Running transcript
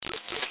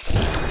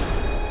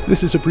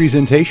This is a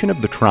presentation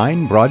of the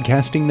Trine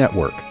Broadcasting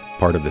Network,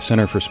 part of the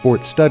Center for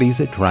Sports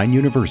Studies at Trine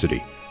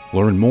University.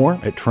 Learn more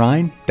at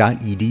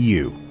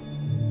trine.edu.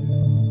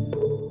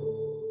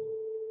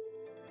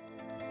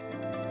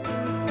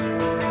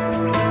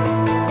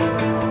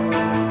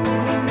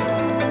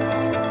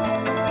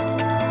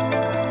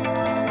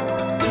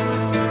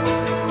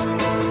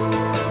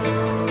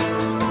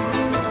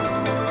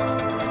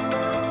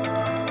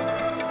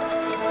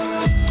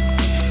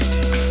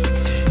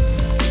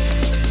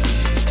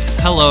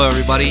 Hello,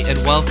 everybody, and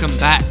welcome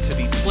back to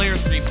the Player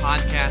 3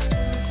 Podcast,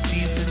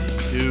 Season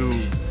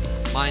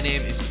 2. My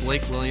name is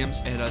Blake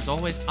Williams, and as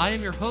always, I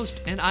am your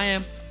host, and I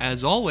am,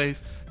 as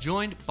always,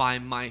 joined by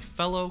my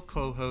fellow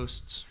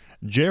co-hosts,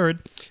 Jared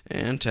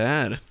and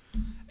Tad.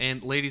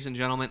 And ladies and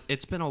gentlemen,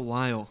 it's been a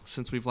while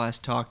since we've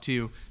last talked to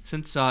you.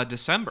 Since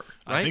December,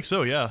 right? I think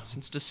so, yeah.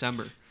 Since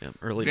December. Yep,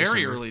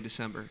 Very early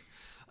December.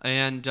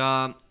 And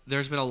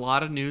there's been a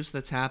lot of news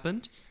that's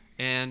happened,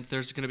 and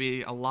there's going to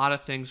be a lot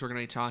of things we're going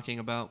to be talking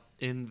about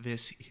in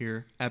this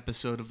here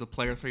episode of the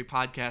Player 3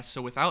 Podcast.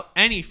 So without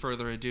any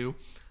further ado,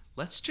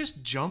 let's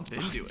just jump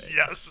into it.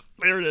 Yes,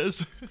 there it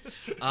is.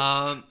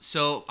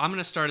 So I'm going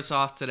to start us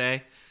off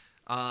today.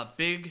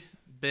 Big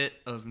bit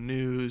of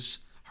news,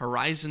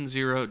 Horizon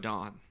Zero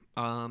Dawn.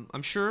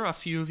 I'm sure a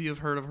few of you have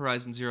heard of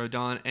Horizon Zero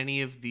Dawn.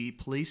 Any of the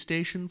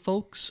PlayStation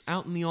folks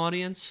out in the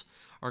audience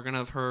are going to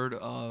have heard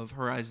of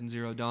Horizon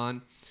Zero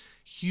Dawn.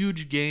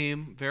 Huge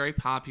game, very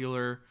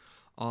popular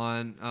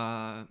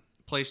on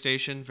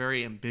PlayStation,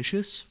 very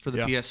ambitious for the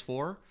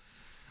PS4.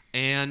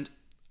 And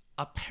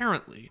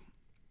apparently,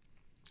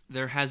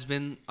 there has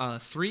been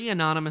 3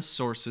 anonymous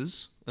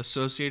sources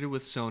associated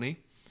with Sony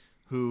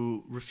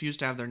who refuse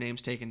to have their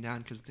names taken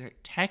down because they're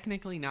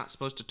technically not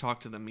supposed to talk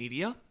to the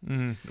media.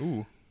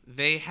 Ooh.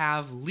 They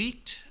have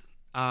leaked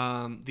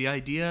the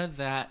idea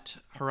that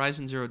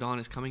Horizon Zero Dawn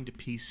is coming to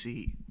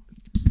PC.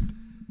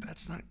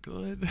 That's not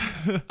good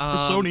for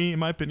Sony, in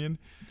my opinion.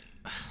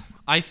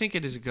 I think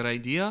it is a good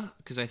idea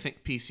because I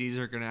think PCs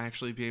are going to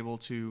actually be able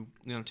to,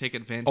 take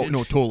advantage. Oh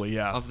no, totally,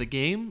 yeah. Of the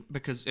game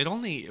because it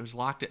was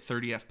locked at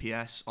 30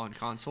 FPS on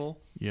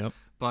console. Yep.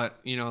 But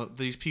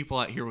these people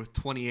out here with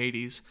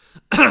 2080s,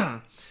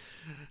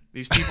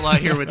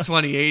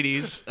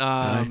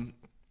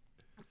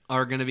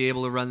 are going to be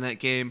able to run that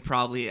game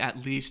probably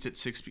at least at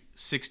 60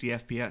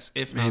 FPS,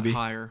 if not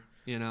higher.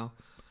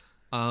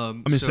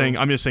 I'm just saying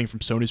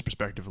from Sony's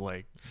perspective,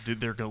 like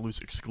they're going to lose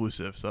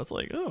exclusives. So that's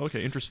like, oh,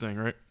 okay, interesting,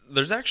 right?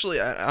 There's actually,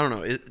 I don't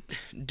know,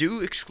 do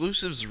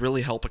exclusives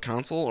really help a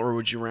console, or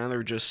would you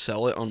rather just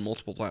sell it on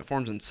multiple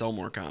platforms and sell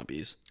more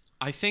copies?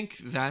 I think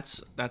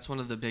that's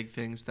one of the big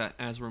things that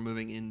as we're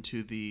moving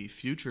into the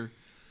future,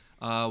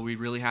 we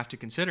really have to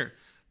consider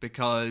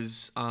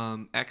because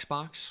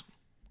Xbox,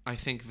 I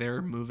think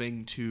they're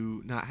moving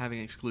to not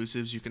having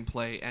exclusives. You can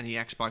play any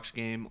Xbox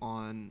game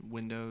on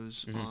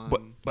Windows.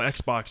 But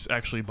Xbox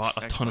actually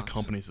bought a ton of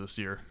companies this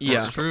year. Yeah,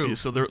 that's true.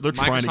 So they're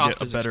trying to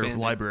get a better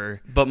library.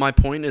 But my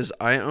point is,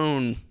 I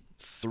own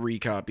 3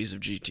 copies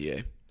of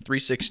GTA,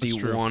 360,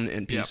 1,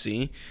 and PC.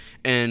 Yep.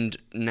 And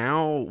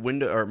now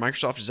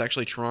Microsoft is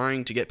actually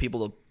trying to get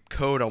people to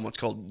code on what's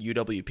called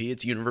UWP.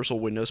 It's Universal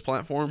Windows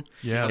Platform.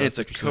 Yeah, and it's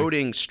a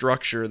coding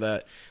structure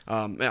that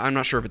I'm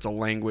not sure if it's a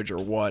language or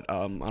what.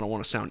 I don't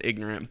want to sound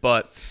ignorant,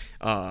 but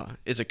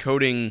it's a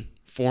coding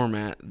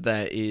format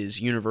that is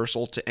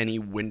universal to any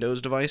Windows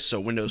device. So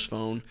Windows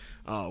Phone,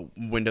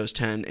 Windows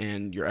 10,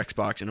 and your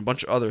Xbox, and a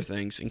bunch of other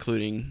things,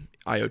 including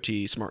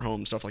IoT, smart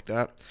home, stuff like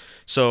that.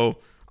 So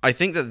I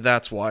think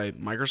that's why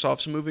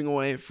Microsoft's moving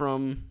away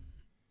from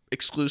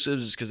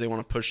exclusives, is because they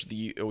want to push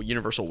the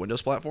Universal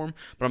Windows platform.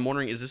 But I'm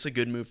wondering, is this a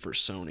good move for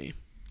Sony?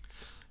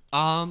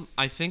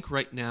 I think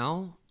right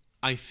now,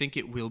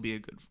 it will be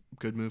a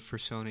good move for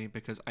Sony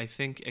because I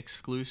think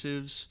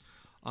exclusives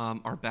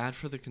are bad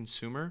for the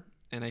consumer.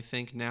 And I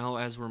think now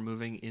as we're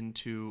moving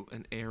into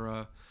an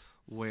era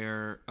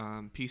where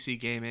PC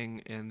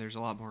gaming and there's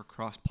a lot more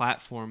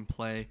cross-platform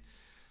play,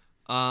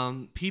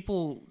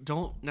 people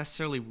don't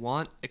necessarily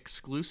want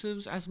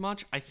exclusives as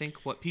much. I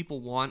think what people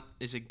want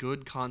is a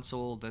good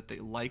console that they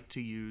like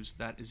to use,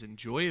 that is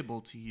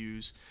enjoyable to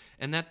use,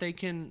 and that they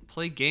can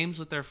play games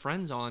with their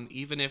friends on,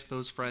 even if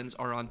those friends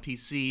are on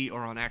PC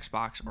or on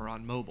Xbox or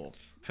on mobile.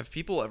 Have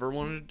people ever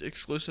wanted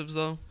exclusives,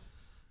 though?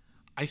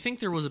 I think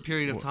there was a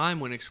period of time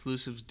when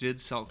exclusives did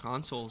sell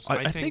consoles.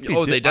 I think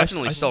they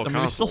definitely sell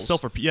consoles. They still sell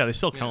they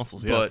sell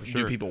consoles, yeah, but for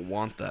sure. Do people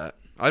want that?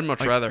 I'd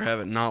much rather have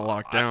it not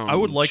locked down. I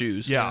would like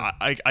choose. Yeah,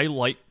 I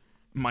like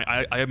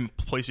I am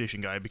a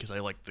PlayStation guy because I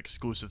like the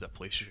exclusive that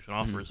PlayStation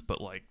offers,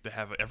 but like to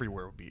have it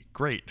everywhere would be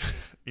great.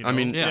 I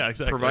mean, yeah,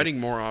 exactly. Providing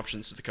more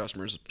options to the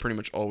customers is pretty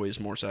much always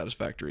more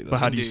satisfactory. But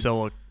how do you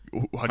sell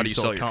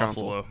your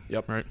console?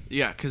 Yep. Right.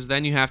 Yeah, because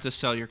then you have to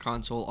sell your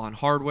console on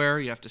hardware.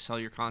 You have to sell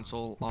your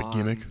console on a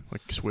gimmick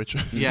like Switch.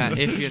 Yeah,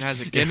 if it has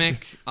a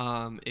gimmick,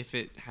 if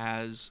it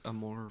has a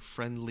more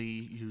friendly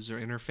user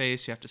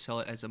interface, you have to sell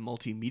it as a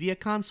multimedia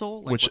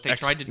console, like what they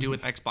tried to do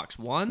with Xbox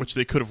One, which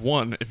they could have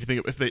won. If you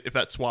think if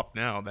that swapped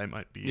now, they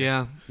might be.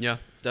 Yeah, yeah,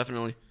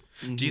 definitely.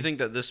 Do you think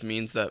that this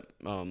means that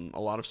a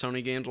lot of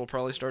Sony games will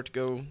probably start to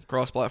go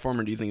cross-platform,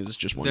 or do you think it's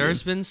just one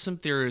There's game? been some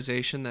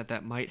theorization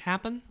that might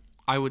happen.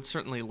 I would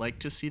certainly like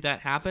to see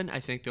that happen. I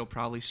think they'll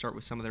probably start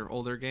with some of their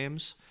older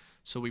games.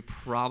 So we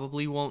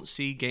probably won't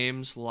see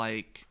games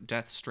like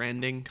Death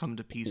Stranding come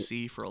to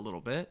PC for a little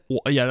bit.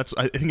 Well, yeah,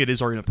 I think it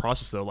is already in the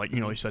process though. Like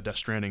you said, Death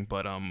Stranding,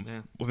 but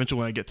eventually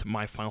when I get to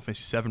my Final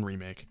Fantasy VII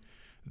remake,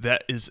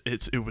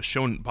 it was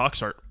shown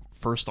box art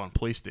first on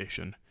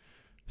PlayStation,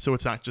 so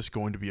it's not just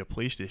going to be a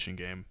PlayStation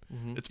game.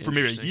 It's for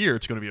maybe a year.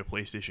 It's going to be a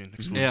PlayStation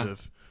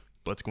exclusive,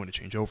 but it's going to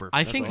change over.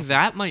 I think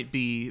that might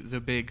be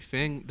the big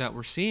thing that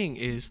we're seeing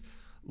is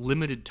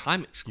limited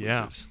time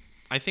exclusives.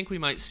 I think we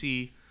might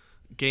see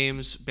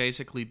games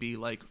basically be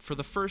like, for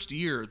the first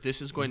year,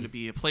 this is going to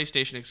be a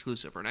PlayStation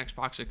exclusive or an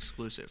Xbox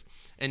exclusive.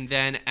 And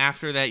then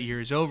after that year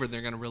is over,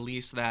 they're going to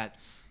release that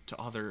to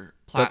other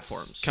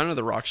platforms. That's kind of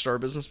the Rockstar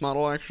business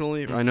model,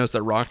 actually. I noticed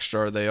that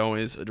Rockstar, they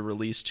always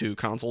release to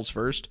consoles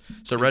first.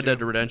 So Red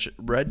Dead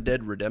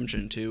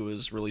Redemption 2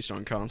 was released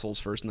on consoles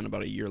first, and then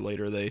about a year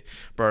later, they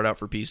brought it out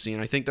for PC.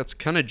 And I think that's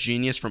kind of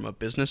genius from a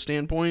business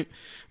standpoint,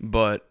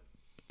 but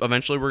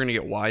eventually we're going to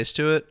get wise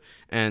to it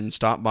and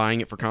stop buying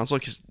it for console,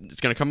 because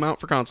it's going to come out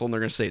for console and they're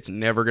going to say it's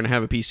never going to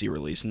have a PC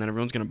release, and then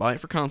everyone's going to buy it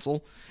for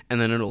console,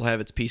 and then it'll have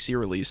its PC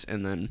release,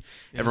 and then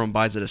everyone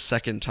buys it a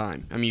second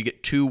time. I mean, you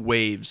get 2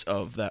 waves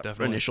of that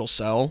initial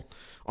sell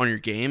on your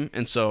game,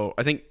 and so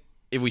I think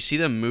if we see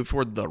them move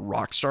toward the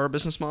Rockstar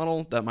business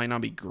model, that might not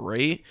be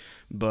great,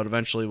 but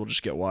eventually we'll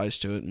just get wise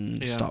to it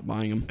and stop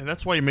buying them. And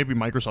that's why maybe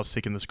Microsoft's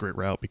taking this great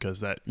route, because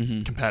that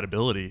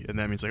compatibility, and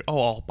that means like,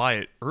 oh, I'll buy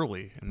it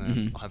early, and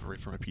then I'll have it right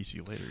for my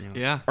PC later.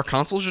 Yeah. Are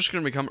consoles just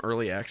going to become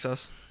early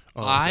access?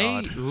 Oh,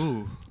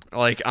 God.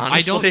 Like, honestly,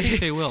 I don't think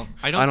they will.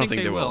 I don't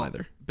think they will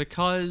either.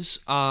 Because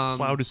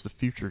cloud is the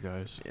future,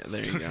 guys. Yeah,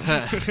 there you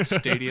go.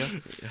 Stadia.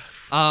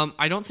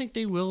 I don't think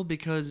they will,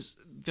 because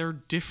they're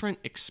different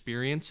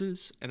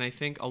experiences, and I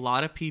think a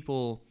lot of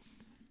people,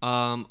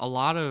 a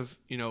lot of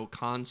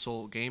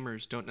console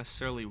gamers don't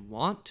necessarily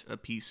want a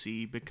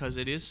PC because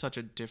it is such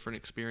a different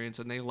experience,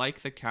 and they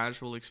like the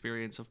casual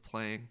experience of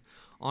playing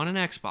on an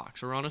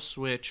Xbox or on a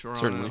Switch or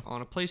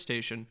on a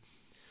PlayStation.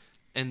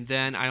 And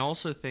then I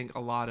also think a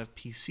lot of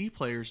PC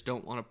players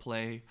don't want to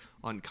play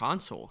on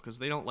console because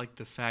they don't like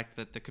the fact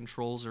that the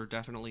controls are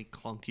definitely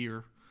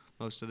clunkier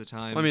most of the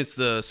time. I mean, it's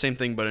the same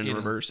thing, but in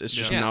reverse. It's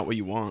just not what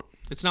you want.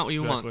 It's not what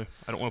you want.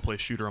 I don't want to play a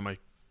shooter on my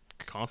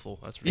console.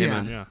 That's for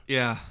Yeah. sure.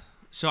 Yeah.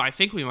 So I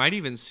think we might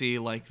even see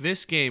like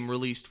this game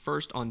released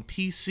first on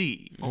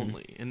PC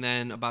only, and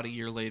then about a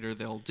year later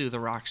they'll do the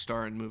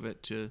Rockstar and move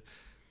it to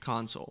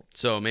console.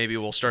 So maybe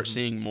we'll start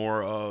seeing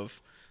more of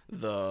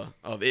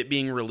it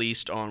being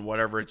released on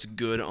whatever it's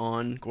good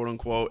on, quote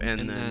unquote,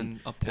 and then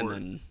a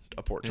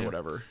port to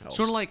whatever else.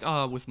 Sort of like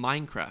with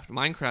Minecraft.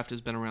 Minecraft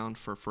has been around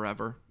for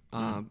forever.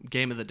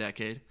 Game of the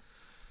decade.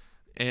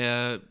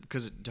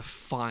 Because it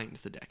defined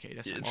the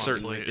decade.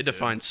 It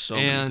defined so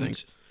many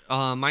things.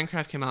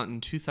 Minecraft came out in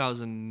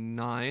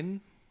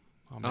 2009.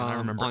 Oh, man, I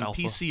remember on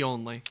Alpha. PC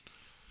only.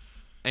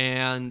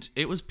 And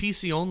it was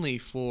PC only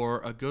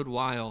for a good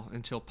while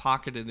until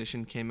Pocket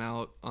Edition came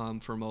out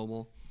for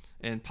mobile.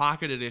 And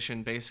Pocket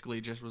Edition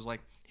basically just was like,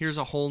 here's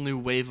a whole new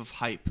wave of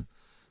hype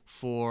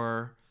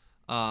for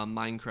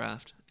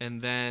Minecraft.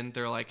 And then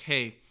they're like,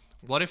 hey,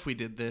 what if we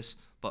did this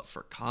but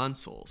for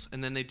consoles?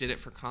 And then they did it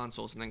for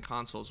consoles, and then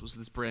consoles was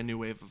this brand new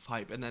wave of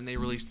hype. And then they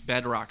released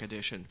Bedrock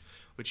Edition,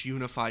 which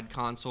unified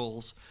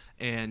consoles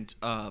and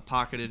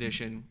Pocket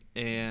Edition,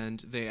 and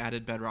they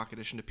added Bedrock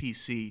Edition to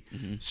PC.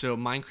 So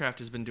Minecraft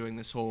has been doing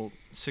this whole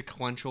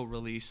sequential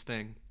release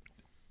thing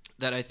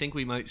that I think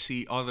we might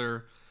see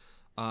other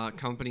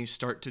companies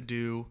start to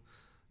do,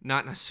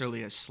 not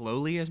necessarily as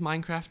slowly as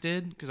Minecraft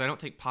did, because I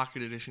don't think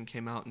Pocket Edition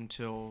came out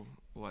until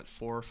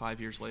 4 or 5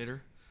 years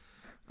later.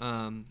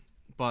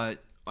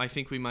 But I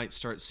think we might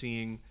start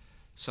seeing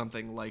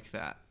something like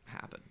that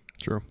happen.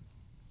 True.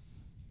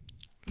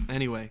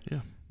 Anyway,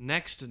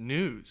 next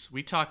news.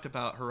 We talked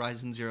about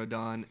Horizon Zero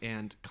Dawn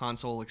and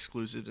console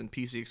exclusives and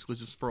PC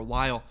exclusives for a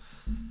while.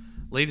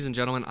 Ladies and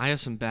gentlemen, I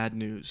have some bad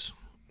news.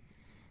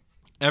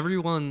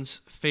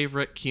 Everyone's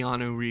favorite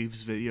Keanu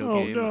Reeves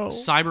video game,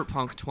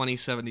 Cyberpunk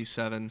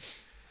 2077,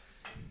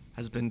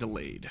 has been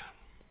delayed.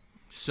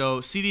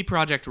 So CD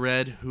Projekt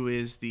Red, who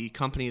is the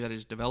company that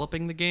is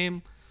developing the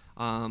game,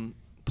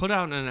 put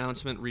out an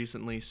announcement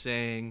recently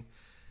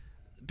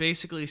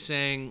basically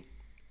saying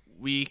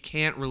we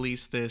can't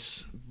release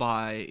this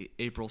by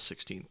April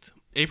 16th.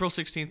 April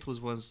 16th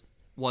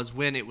was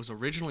when it was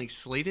originally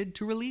slated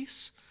to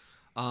release,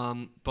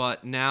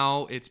 but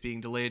now it's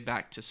being delayed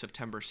back to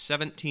September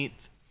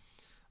 17th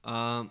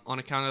on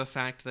account of the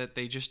fact that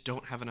they just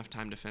don't have enough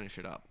time to finish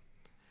it up.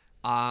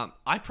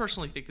 I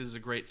personally think this is a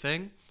great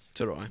thing.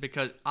 So do I.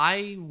 Because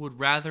I would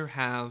rather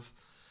have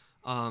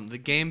the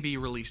game be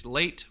released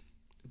late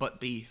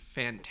but be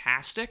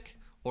fantastic,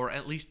 or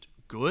at least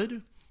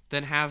good,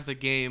 than have the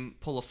game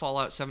pull a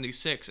Fallout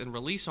 76 and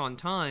release on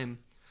time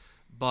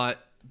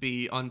but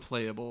be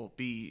unplayable,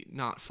 be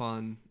not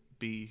fun,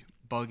 be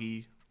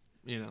buggy,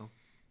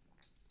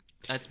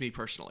 That's me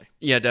personally.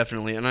 Yeah,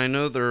 definitely. And I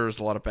know there's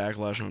a lot of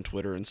backlash on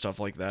Twitter and stuff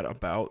like that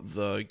about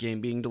the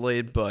game being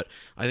delayed, but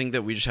I think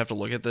that we just have to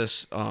look at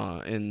this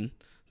in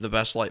the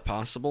best light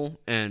possible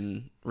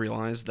and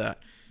realize that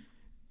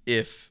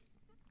if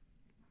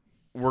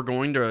we're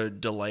going to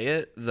delay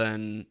it,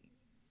 then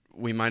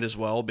we might as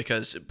well,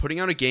 because putting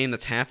out a game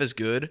that's half as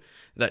good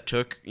that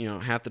took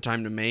half the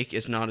time to make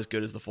is not as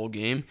good as the full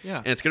game. Yeah.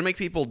 And it's going to make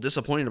people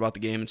disappointed about the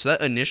game. And so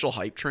that initial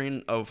hype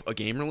train of a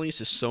game release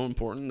is so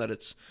important that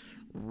it's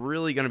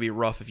really going to be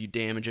rough if you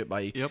damage it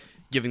by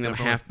giving them a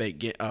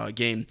half-baked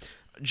game.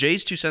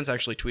 Jay's 2 cents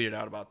actually tweeted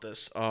out about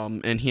this,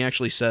 and he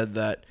actually said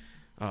that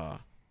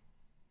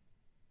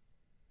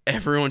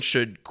everyone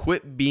should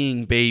quit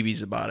being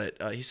babies about it.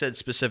 He said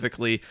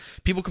specifically,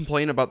 people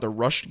complain about the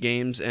rushed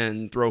games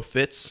and throw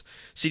fits.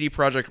 CD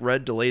Projekt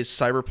Red delays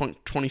Cyberpunk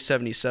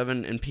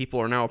 2077, and people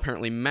are now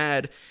apparently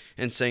mad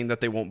and saying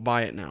that they won't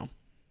buy it now.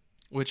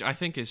 Which I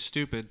think is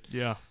stupid.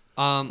 Yeah.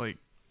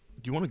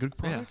 Do you want a good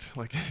product?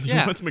 Yeah. Do you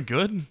want something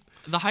good?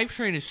 The hype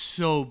train is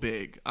so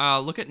big.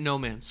 Look at No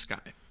Man's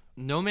Sky.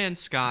 No Man's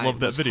Sky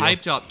was video.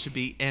 hyped up to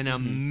be an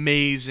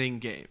amazing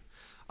game.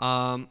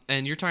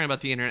 And you're talking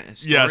about the Internet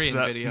Historian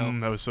video.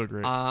 That was so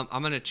great.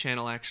 I'm going to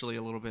channel actually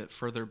a little bit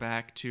further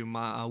back to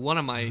my one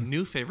of my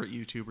new favorite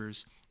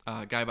YouTubers,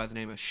 a guy by the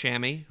name of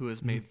Shammy, who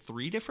has made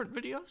 3 different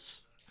videos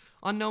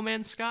on No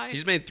Man's Sky.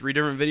 He's made 3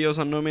 different videos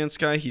on No Man's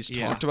Sky. He's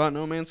talked about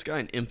No Man's Sky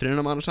an infinite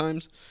amount of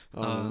times.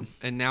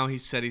 And now he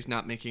said he's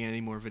not making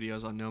any more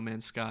videos on No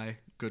Man's Sky.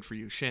 Good for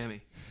you,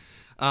 Shammy.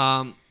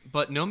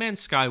 But No Man's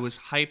Sky was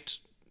hyped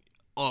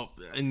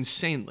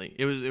insanely.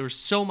 There was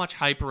so much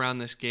hype around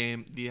this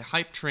game. The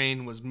hype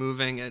train was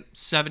moving at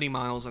 70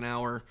 miles an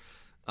hour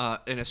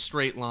in a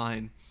straight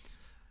line.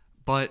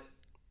 But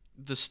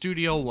the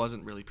studio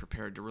wasn't really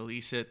prepared to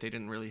release it. They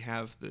didn't really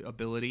have the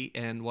ability.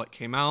 And what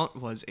came out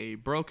was a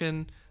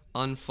broken,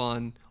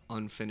 unfun,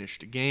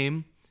 unfinished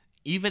game,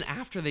 even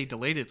after they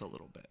delayed it a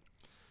little bit.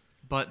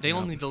 But they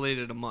only delayed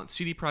it a month.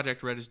 CD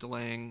Projekt Red is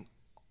delaying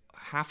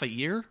half a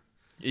year.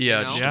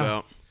 Yeah, just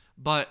about.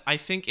 But I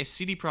think if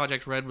CD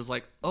Projekt Red was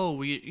like,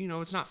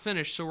 it's not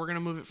finished, so we're going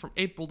to move it from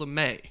April to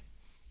May.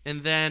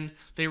 And then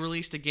they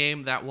released a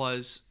game that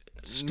was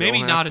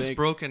maybe not as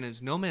broken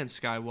as No Man's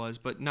Sky was,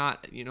 but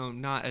not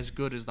as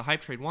good as the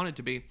hype train wanted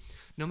to be.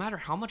 No matter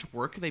how much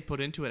work they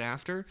put into it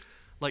after,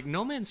 like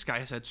No Man's Sky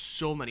has had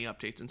so many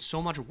updates and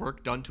so much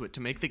work done to it to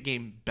make the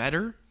game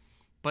better,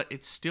 but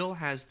it still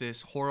has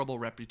this horrible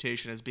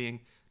reputation as being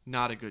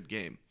not a good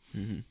game.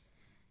 Mm-hmm.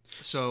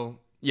 So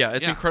yeah,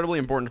 it's incredibly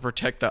important to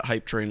protect that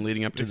hype train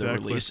leading up to the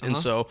release. And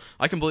so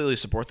I completely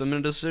support them in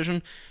a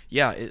decision.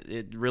 Yeah,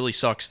 it really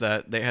sucks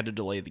that they had to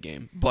delay the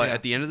game. But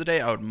at the end of the day,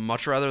 I would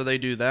much rather they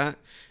do that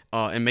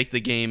and make the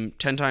game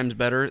 10 times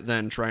better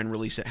than try and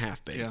release it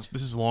half-baked. Yeah.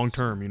 This is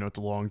long-term. It's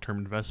a long-term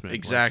investment.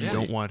 Exactly. You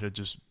don't want to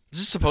just...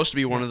 This is supposed to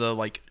be one of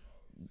the,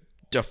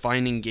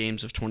 defining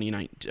games of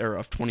 2019 or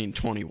of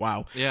 2020.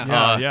 Wow.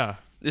 Yeah.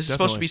 This is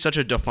supposed to be such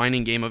a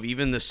defining game of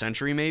even this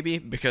century, maybe,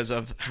 because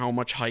of how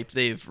much hype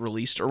they've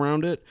released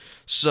around it.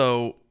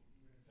 So,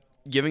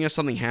 giving us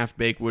something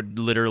half-baked would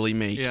literally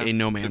make a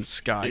No Man's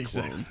Sky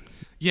clone.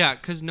 Yeah,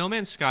 because No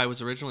Man's Sky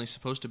was originally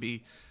supposed to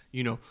be,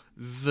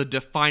 the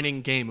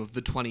defining game of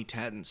the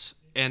 2010s.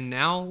 And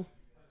now,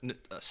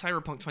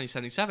 Cyberpunk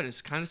 2077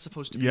 is kind of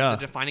supposed to be the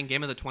defining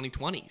game of the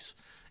 2020s.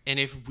 And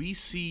if we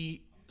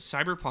see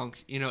Cyberpunk,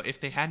 if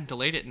they hadn't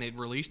delayed it and they'd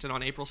released it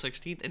on April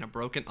 16th in a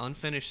broken,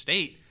 unfinished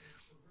state,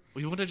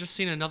 we would have just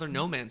seen another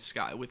No Man's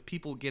Sky with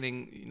people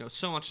getting,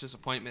 so much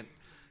disappointment.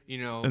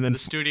 And then the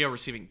studio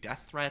receiving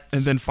death threats.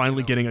 And then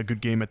finally getting a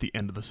good game at the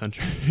end of the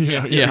century.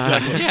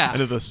 Exactly.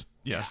 End of this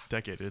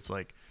decade. It's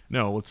like,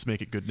 no, let's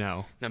make it good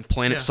now. Then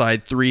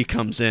PlanetSide 3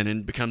 comes in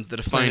and becomes the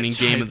defining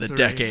game of the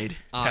decade.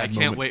 I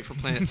can't wait for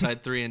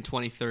PlanetSide 3 in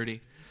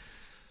 2030.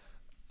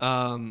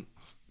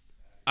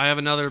 I have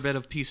another bit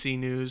of PC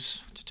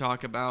news to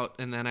talk about,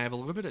 and then I have a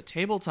little bit of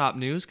tabletop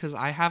news because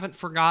I haven't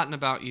forgotten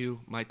about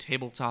you, my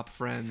tabletop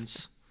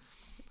friends.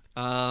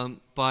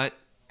 But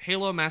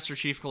Halo Master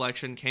Chief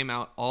Collection came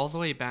out all the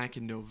way back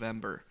in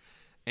November,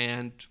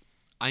 and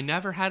I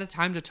never had a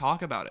time to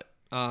talk about it.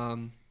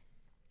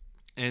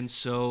 And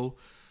so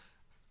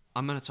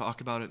I'm going to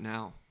talk about it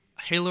now.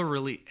 Halo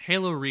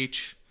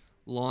Reach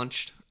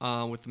launched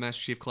with the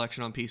Master Chief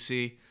Collection on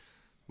PC.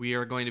 We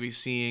are going to be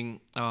seeing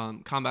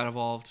Combat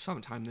Evolved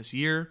sometime this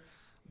year,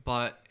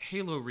 but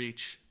Halo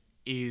Reach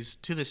is,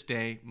 to this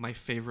day, my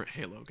favorite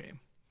Halo game.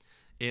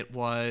 It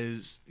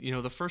was,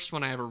 the first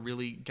one I ever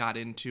really got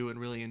into and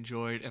really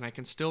enjoyed, and I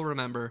can still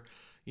remember,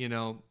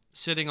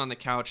 sitting on the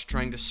couch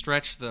trying to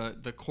stretch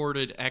the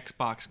corded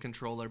Xbox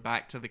controller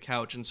back to the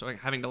couch, and so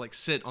having to,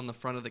 sit on the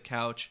front of the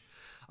couch,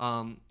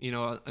 in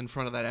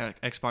front of that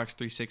Xbox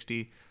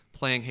 360,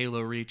 playing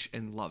Halo Reach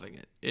and loving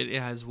it. It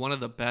has one of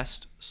the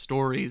best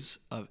stories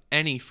of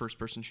any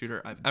first-person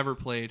shooter I've ever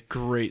played.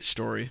 Great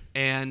story.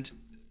 And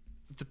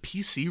the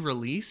PC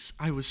release,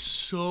 I was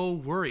so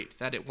worried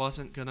that it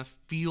wasn't going to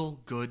feel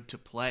good to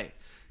play.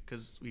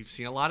 Because we've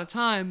seen a lot of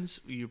times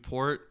you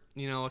port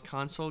a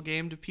console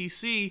game to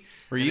PC,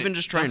 or and even it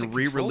just try and doesn't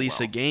control re-release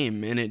well. a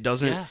game and it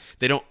doesn't. Yeah.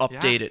 They don't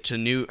update it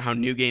to how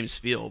new games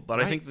feel. But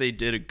I Right. think they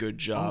did a good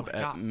job my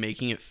at God.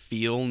 making it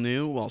feel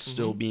new while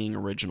still being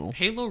original.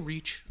 Halo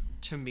Reach,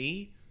 to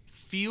me,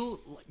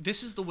 feel like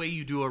this is the way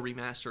you do a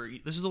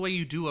remaster. This is the way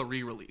you do a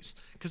re-release,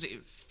 because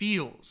it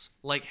feels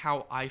like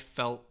how I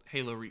felt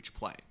Halo Reach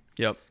play.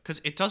 Yep.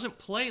 Because it doesn't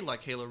play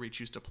like Halo Reach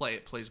used to play.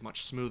 It plays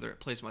much smoother. It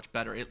plays much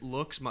better. It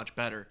looks much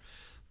better,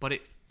 but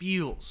it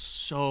feels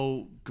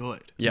so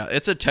good. Yeah,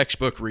 it's a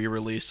textbook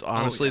re-release.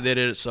 Honestly, yeah. they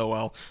did it so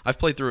well. I've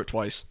played through it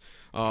twice.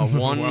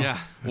 One Yeah.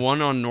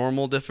 one on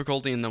normal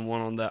difficulty and then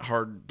one on the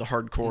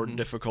hardcore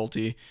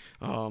difficulty.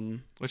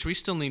 Which we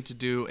still need to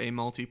do a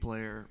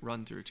multiplayer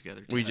run through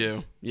together. We today.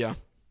 do. Yeah.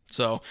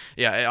 So,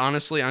 yeah,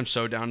 honestly, I'm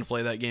so down to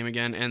play that game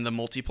again, and the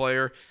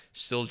multiplayer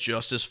still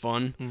just as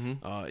fun.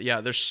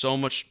 Yeah, there's so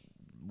much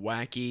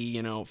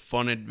wacky,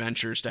 fun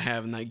adventures to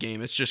have in that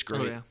game. It's just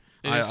great. Oh yeah,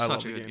 it is I such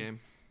love a the good game.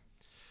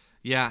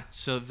 Yeah,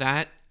 so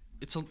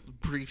it's a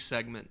brief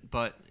segment,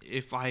 but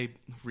if I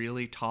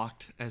really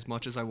talked as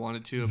much as I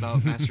wanted to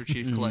about Master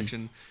Chief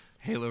Collection,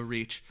 Halo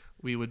Reach,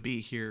 we would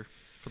be here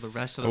for the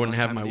rest of the I wouldn't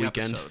have runtime my of the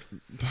weekend.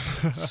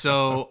 episode.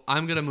 So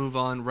I'm gonna move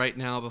on right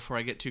now before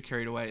I get too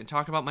carried away and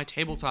talk about my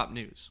tabletop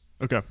news.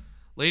 Okay.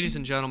 Ladies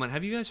and gentlemen,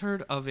 have you guys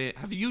heard of it?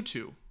 Have you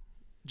two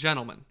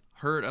gentlemen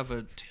heard of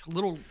a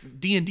little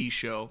D&D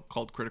show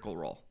called Critical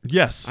Role?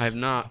 Yes. I have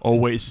not. Oh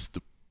wait, is this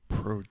the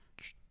pro?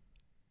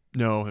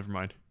 No, never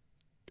mind.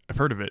 I've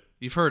heard of it.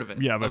 You've heard of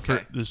it? Yeah, but I've okay.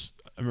 heard this.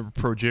 I remember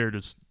Pro Jared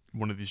is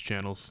one of these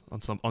channels on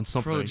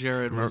something. Pro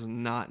Jared was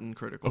not in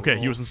Critical Okay,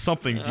 Role. he was in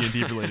something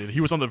D&D related.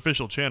 He was on the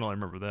official channel. I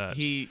remember that.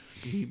 He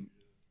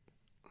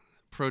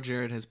Pro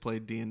Jared has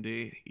played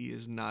D&D. He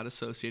is not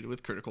associated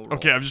with Critical Role.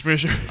 Okay, I'm just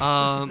making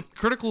sure.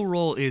 Critical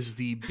Role is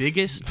the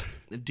biggest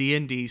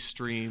D&D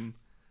stream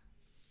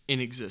in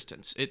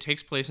existence. It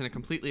takes place in a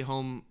completely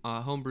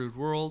homebrewed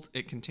world.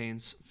 It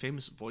contains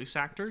famous voice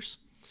actors.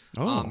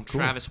 Cool.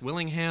 Travis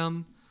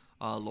Willingham,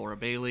 Laura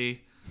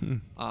Bailey,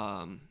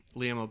 Liam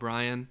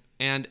O'Brien,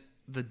 and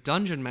the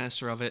dungeon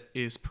master of it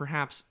is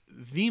perhaps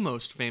the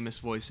most famous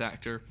voice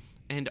actor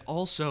and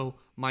also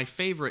my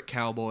favorite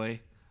cowboy,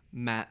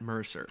 Matt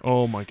Mercer.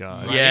 Oh my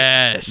god. Right?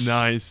 Yes.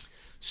 Nice.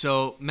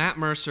 So Matt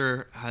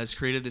Mercer has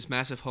created this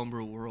massive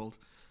homebrew world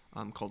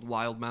called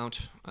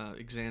Wildmount,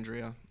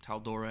 Exandria,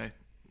 Taldore,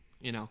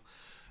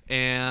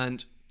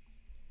 and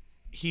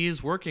he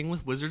is working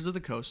with Wizards of the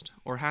Coast,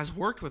 or has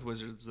worked with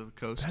Wizards of the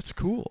Coast. That's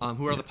cool.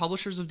 Who are the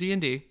publishers of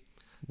D&D,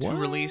 to What?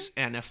 release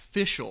an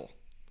official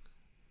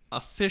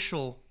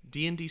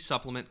D&D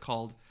supplement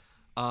called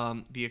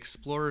The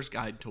Explorer's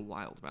Guide to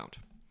Wildmount.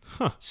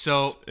 Huh.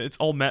 So It's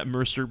all Matt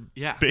Mercer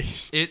yeah,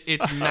 based.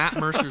 it's Matt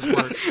Mercer's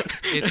work.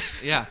 It's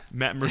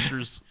Matt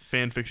Mercer's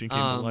fan fiction came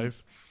to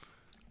life.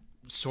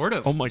 Sort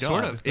of. Oh my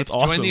Sort God, of. that's It's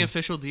joined the awesome.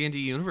 official D&D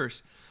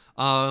universe.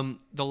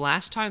 The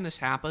last time this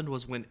happened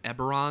was when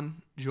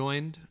Eberron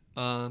joined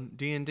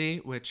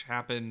D&D, which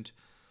happened,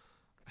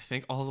 I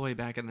think, all the way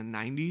back in the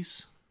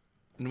 90s.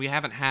 And we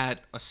haven't had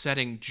a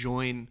setting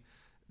join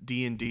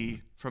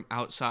D&D from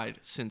outside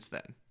since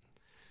then.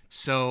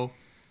 So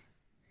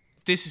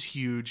this is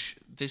huge.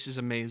 This is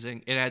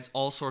amazing. It adds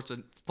all sorts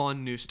of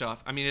fun new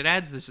stuff. I mean, it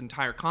adds this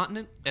entire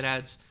continent. It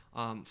adds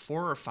 4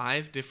 or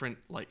 5 different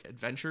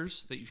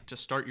adventures that you to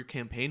start your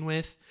campaign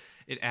with.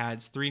 It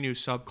adds 3 new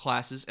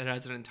subclasses. It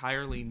adds an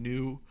entirely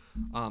new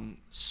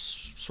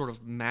sort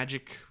of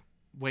magic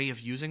way of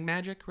using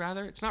magic,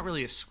 rather. It's not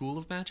really a school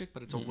of magic,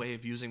 but it's a way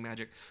of using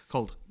magic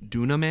called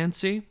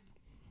Dunamancy,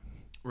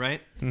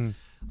 right?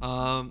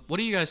 What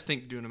do you guys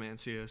think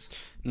Dunamancy is?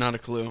 Not a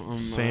clue. I'm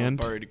Sand?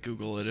 about ready to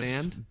Google it.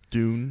 Sand?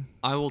 Dune.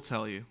 I will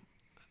tell you.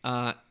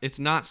 It's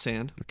not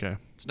sand. Okay.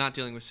 It's not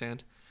dealing with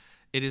sand.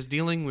 It is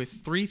dealing with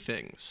 3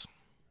 things.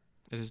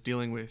 It is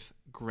dealing with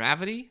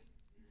gravity,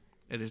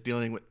 it is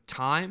dealing with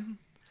time,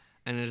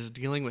 and it is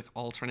dealing with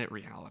alternate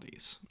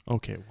realities.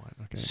 Okay. What?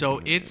 Okay.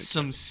 So it's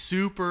some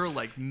super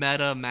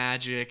meta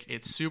magic.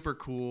 It's super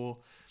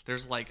cool.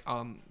 There's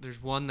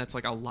there's one that's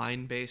like a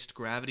line-based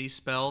gravity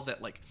spell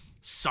that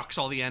sucks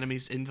all the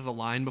enemies into the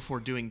line before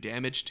doing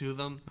damage to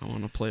them. I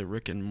want to play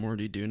Rick and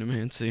Morty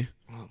Dunamancy.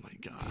 Oh my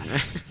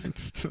god.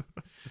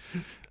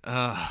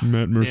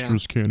 Matt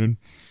Mercer's canon.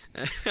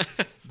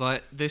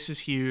 But this is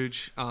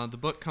huge. The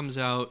book comes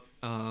out.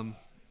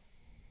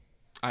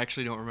 I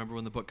actually don't remember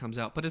when the book comes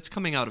out, but it's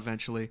coming out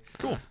eventually.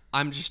 Cool.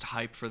 I'm just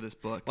hyped for this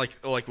book.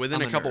 Like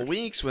within I'm a a couple nerd.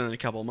 weeks, within a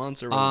couple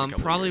months, or within a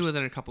couple probably years?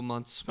 within a couple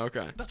months.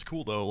 Okay. That's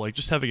cool though.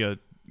 Just having a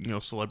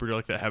celebrity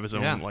like that have his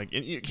own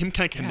him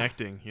kind of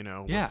connecting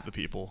Yeah. with the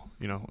people.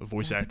 A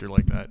voice actor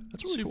like that.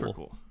 That's really Super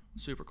cool.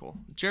 Super cool.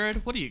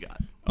 Jared, what do you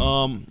got?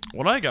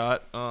 What I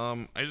got,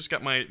 I just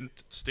got my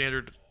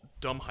standard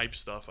dumb hype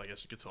stuff, I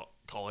guess you could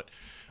call it.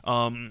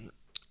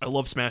 I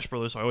love Smash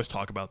Brothers, so I always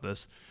talk about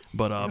this.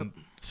 But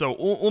so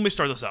let me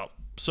start this out.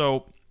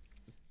 So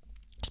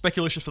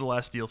speculation for the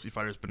last DLC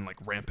fighter has been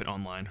rampant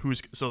online.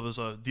 So there's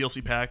a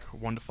DLC pack,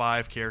 1 to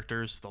 5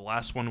 characters. The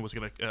last one was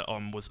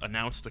was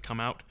announced to come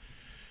out,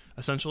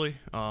 essentially.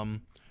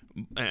 And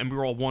we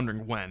were all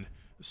wondering when.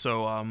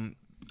 So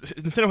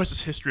Nintendo has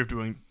this history of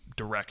doing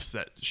directs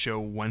that show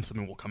when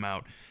something will come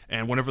out,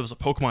 and whenever there's a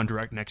Pokemon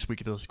Direct next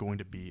week, there's going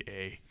to be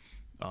a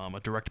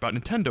direct about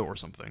Nintendo or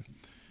something.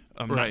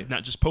 Right.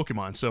 Not just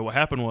Pokemon. So what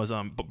happened was,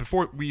 but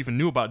before we even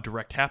knew about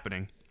Direct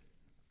happening,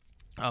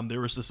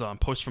 there was this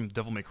post from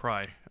Devil May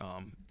Cry.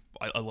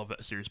 I love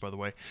that series, by the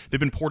way. They've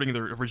been porting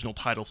their original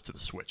titles to the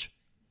Switch.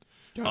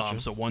 Gotcha.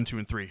 So 1, 2,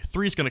 and 3.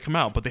 3 is going to come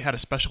out, but they had a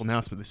special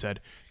announcement. They said,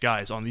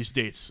 guys, on these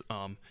dates,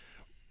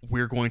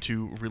 we're going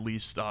to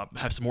release,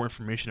 have some more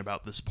information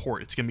about this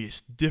port. It's going to be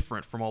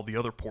different from all the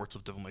other ports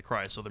of Devil May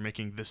Cry. So they're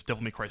making this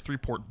Devil May Cry 3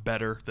 port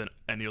better than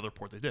any other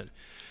port they did.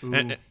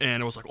 And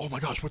it was like, oh my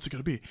gosh, what's it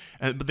going to be?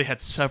 But they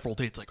had several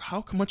dates. Like,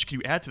 how much can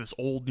you add to this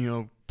old,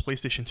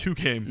 PlayStation 2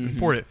 game and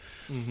port it?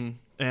 Mm-hmm.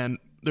 And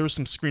there was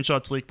some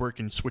screenshots leaked where it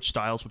can switch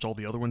styles, which all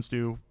the other ones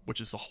do, which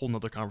is a whole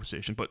nother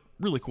conversation, but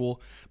really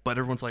cool. But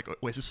everyone's like,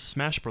 wait, is this a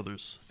Smash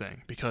Brothers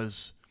thing?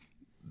 Because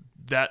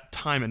that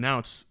time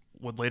announced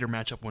would later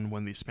match up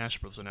when the Smash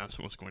Bros.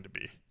 Announcement was going to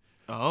be.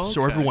 Oh,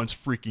 so everyone's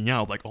freaking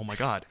out, like, oh my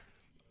god,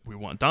 we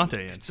want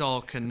Dante in. It's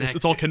all connected.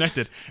 It's all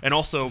connected. And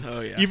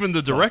also, even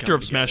the director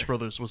of Smash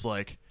Brothers was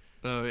like,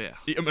 oh yeah.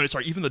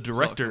 Even the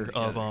director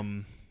of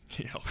I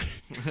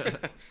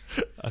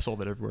saw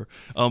that everywhere.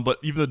 But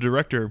even the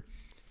director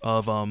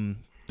of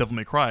Devil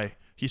May Cry,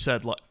 he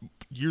said a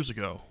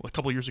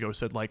couple of years ago,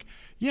 said like,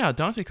 yeah,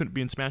 Dante couldn't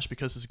be in Smash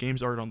because his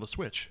game's already on the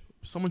Switch.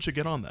 Someone should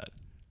get on that.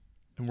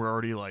 And we're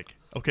already like,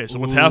 okay, so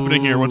what's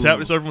happening here? What's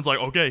happening? So everyone's like,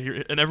 okay,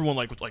 here, and everyone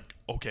was like,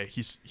 okay,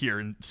 he's here.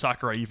 And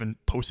Sakurai even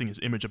posting his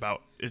image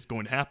about it's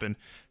going to happen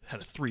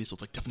had a 3, so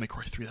it's like Devil May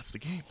Cry 3. That's the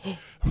game. And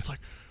it's like,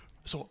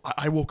 so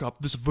I woke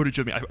up. This footage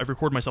of me. I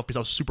recorded myself because I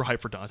was super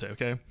hyped for Dante.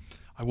 Okay,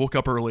 I woke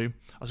up early.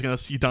 I was gonna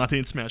see Dante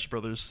in Smash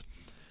Brothers.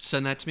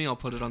 Send that to me. I'll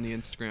put it on the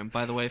Instagram.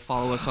 By the way,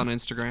 follow us on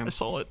Instagram. I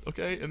saw it.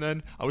 Okay, and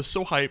then I was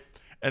so hyped,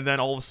 and then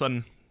all of a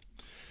sudden,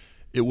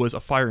 it was a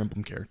Fire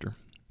Emblem character.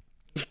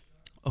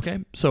 Okay,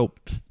 so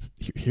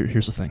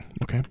here's the thing.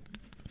 Okay,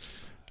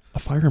 a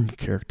Fire Emblem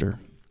character.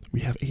 We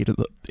have 8 of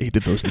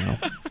those now.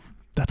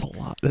 That's a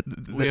lot.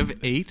 We have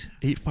 8?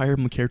 8 Fire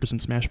Emblem characters in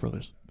Smash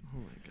Brothers. Oh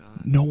my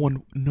god. No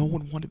one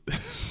wanted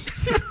this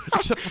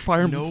except for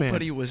Fire Emblem fans.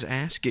 Nobody was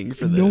asking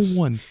for this. No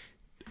one.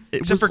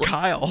 Except for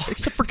Kyle.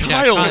 Except for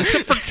Kyle. Kyle.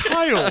 Except for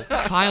Kyle.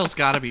 Kyle's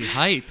got to be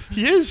hype.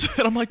 He is,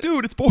 and I'm like,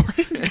 dude, it's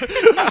boring.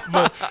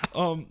 But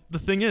the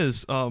thing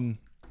is,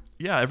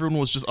 yeah, everyone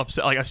was just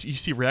upset. Like you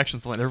see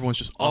reactions online, everyone's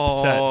just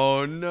upset.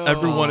 Oh no!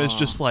 Everyone is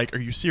just like, "Are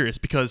you serious?"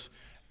 Because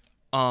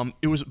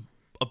it was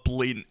a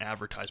blatant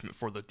advertisement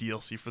for the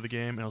DLC for the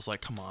game, and I was like,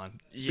 "Come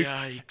on!"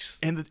 Yikes!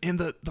 And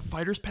the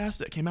Fighters Pass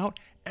that came out,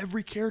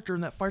 every character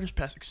in that Fighters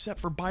Pass except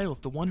for Byleth,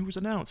 the one who was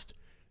announced,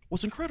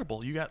 was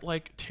incredible. You got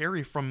like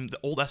Terry from the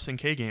old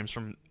SNK games,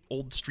 from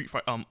old Street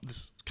Fighter,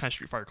 this kind of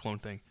Street Fighter clone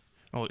thing.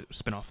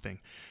 Spin-off thing.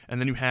 And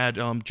then you had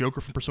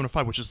Joker from Persona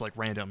 5, which is like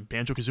random.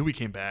 Banjo-Kazooie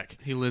came back.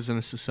 He lives in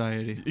a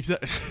society.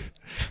 Exactly.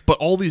 But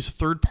all these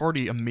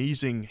third-party,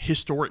 amazing,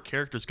 historic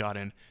characters got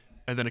in,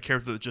 and then a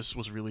character that just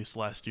was released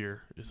last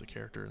year is a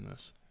character in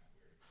this.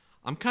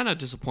 I'm kind of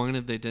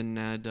disappointed they didn't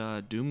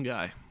add Doom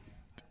Guy.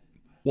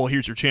 Well,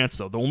 here's your chance,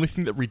 though. The only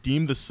thing that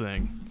redeemed this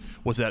thing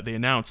was that they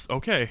announced,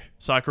 okay,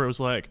 Sakurai was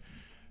like,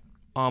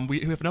 we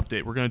have an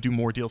update. We're going to do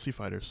more DLC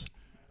fighters.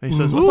 And he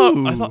says,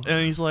 I thought,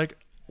 and he's like,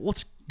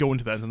 let's go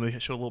into that. And then they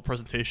show a little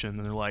presentation,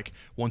 and they're like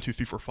 1, 2,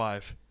 3, 4,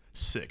 5,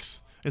 6.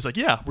 And it's like,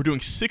 yeah, we're doing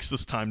 6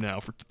 this time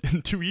now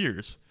in 2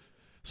 years.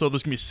 So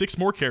there's gonna be 6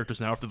 more characters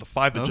now after the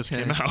 5 that just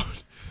came out.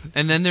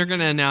 And then they're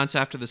gonna announce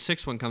after the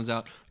 6th one comes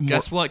out.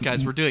 Guess what,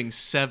 guys? We're doing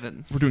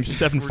 7. We're doing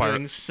 7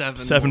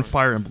 7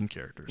 Fire Emblem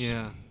characters.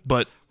 Yeah,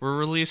 but we're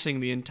releasing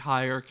the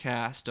entire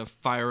cast of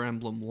Fire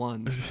Emblem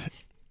 1.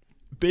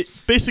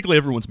 Basically,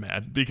 everyone's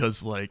mad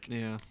because, like,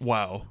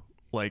 wow,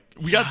 like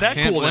we got that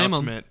cool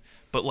announcement.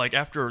 But like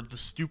after the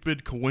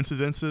stupid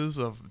coincidences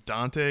of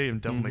Dante and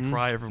Devil May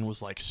Cry, everyone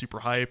was like super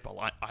hype. A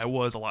lot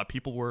of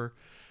people were,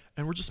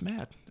 and we're just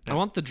mad. I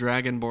want the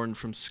Dragonborn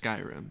from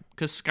Skyrim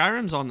because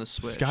Skyrim's on the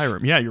Switch.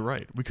 Skyrim, yeah, you're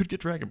right. We could get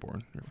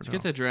Dragonborn. Let's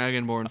get the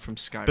Dragonborn from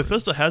Skyrim.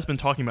 Bethesda has been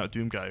talking about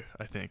Doom Guy,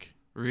 I think.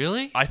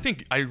 Really?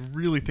 I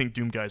really think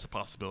Doom Guy is a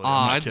possibility.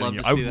 I'd love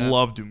to see that. I would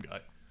love Doom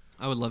Guy.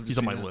 I would love to see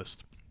that. He's on my that.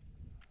 list.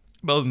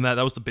 But other than that,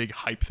 that was the big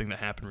hype thing that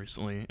happened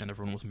recently, and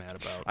everyone was mad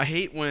about. I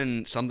hate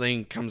when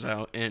something comes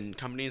out and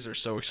companies are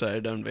so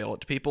excited to unveil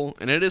it to people,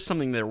 and it is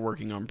something they're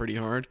working on pretty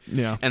hard.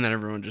 Yeah, and then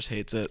everyone just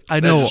hates it.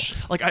 I know,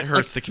 it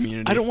hurts the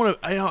community. I don't want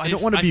to. I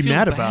don't want to be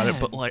mad about it,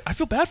 but like I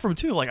feel bad for him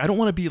too. Like I don't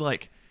want to be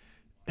like,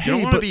 hey, you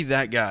don't want to be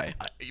that guy.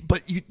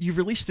 But you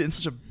released it in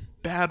such a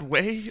bad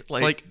way.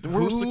 Like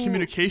where was the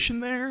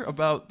communication there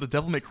about the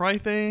Devil May Cry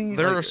thing?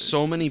 There are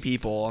so many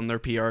people on their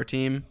PR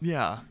team.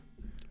 Yeah.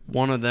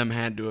 One of them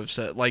had to have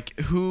said,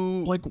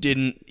 who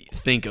didn't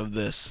think of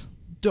this?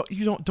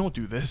 Don't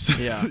do this.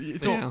 Yeah.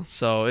 Yeah.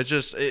 So it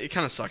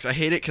kind of sucks. I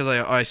hate it because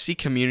I see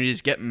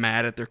communities get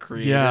mad at their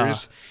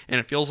creators, and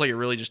it feels like it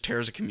really just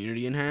tears a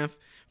community in half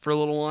for a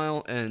little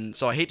while. And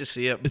so I hate to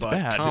see it, it's but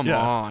bad. Come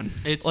on.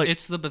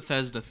 It's the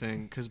Bethesda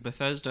thing because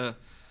Bethesda,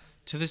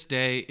 to this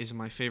day, is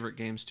my favorite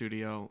game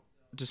studio.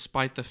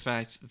 despite the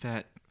fact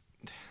that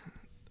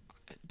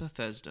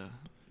Bethesda,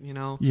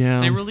 Yeah.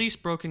 they release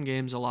broken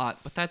games a lot,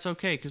 but that's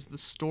okay because the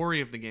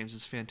story of the games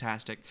is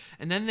fantastic.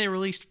 And then they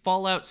released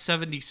Fallout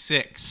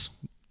 76.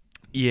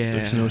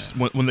 Yeah. There's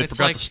no, when they It's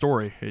forgot like, the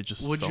story, it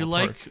just Would fell you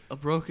apart. like a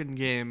broken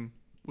game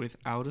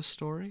without a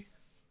story?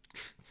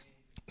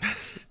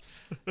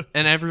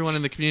 And everyone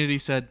in the community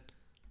said,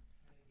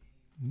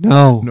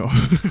 no. No.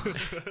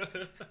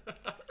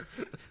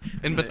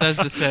 And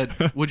Bethesda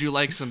said, would you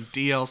like some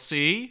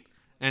DLC?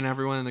 And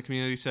everyone in the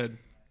community said,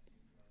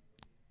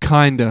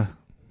 kinda.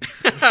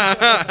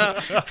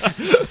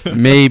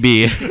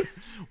 Maybe.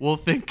 We'll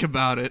think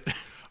about it.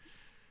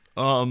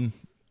 But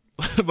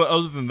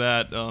other than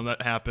that,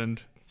 that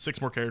happened.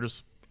 6 more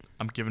characters.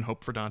 I'm giving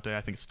hope for Dante.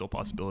 I think it's still a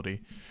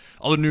possibility.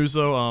 Other news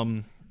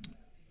though,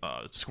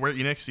 Square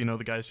Enix,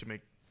 the guys who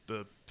make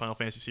the Final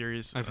Fantasy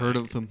series. I've heard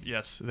of them.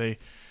 Yes, they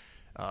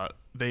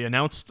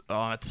announced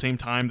at the same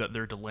time that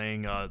they're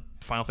delaying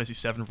Final Fantasy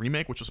VII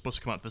Remake, which was supposed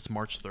to come out this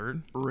March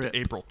 3rd Rip. to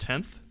April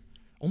 10th.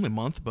 Only a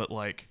month, but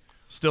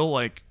still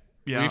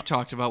yeah. We've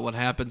talked about what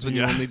happens when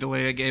you only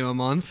delay a game a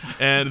month.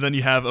 And then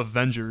you have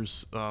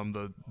Avengers.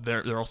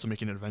 They're also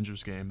making an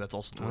Avengers game that's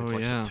also delayed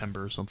for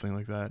September or something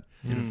like that.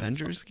 An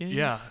Avengers game?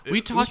 Yeah, We it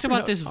was talked pretty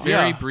about hot. this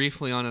very Yeah.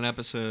 briefly on an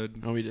episode.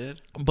 Oh, we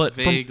did? But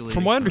Vaguely.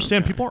 from what I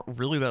understand, Okay. people aren't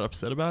really that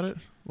upset about it.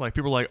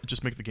 People are like,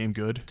 just make the game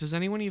good. Does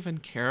anyone even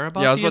care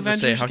about Yeah, I was the about to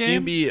say, Avengers how game? can you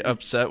be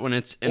upset when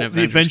it's an The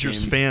Avengers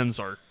Avengers game? fans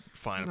are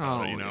fine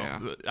about Oh, it. yeah.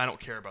 I don't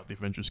care about the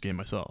Avengers game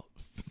myself.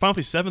 Final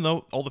Fantasy VII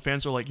though, all the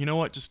fans are like, you know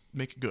what, just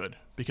make it good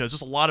because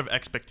there's a lot of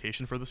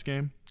expectation for this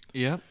game,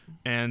 Yep.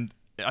 and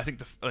I think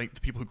the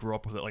people who grew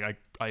up with it,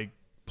 I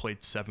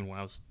played 7 when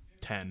I was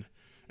 10,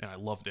 and I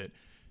loved it,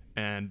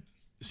 and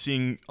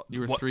seeing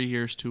You were 3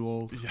 years too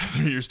old. Yeah,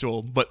 3 years too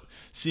old. But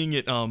seeing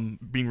it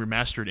being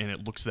remastered and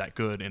it looks that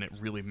good and it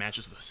really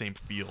matches the same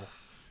feel,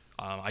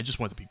 I just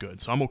want it to be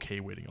good. So I'm okay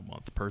waiting a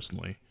month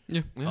personally.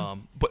 Yeah.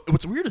 But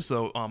what's weird is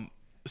though,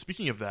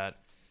 speaking of that,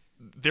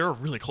 they're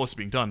really close to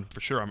being done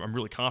for sure. I'm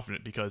really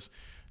confident because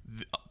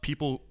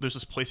there's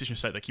this PlayStation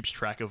site that keeps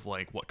track of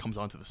what comes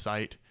onto the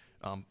site,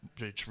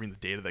 just reading the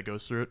data that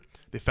goes through it.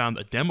 They found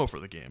a demo for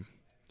the game,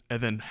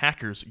 and then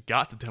hackers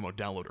got the demo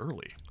download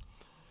early.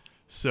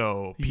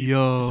 So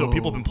people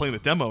have been playing the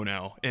demo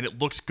now, and it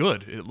looks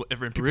good.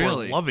 People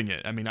Really? are loving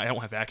it. I mean, I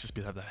don't have access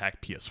because I have the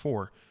hacked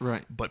PS4,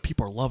 Right. but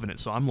people are loving it.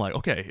 So I'm like,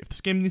 okay, if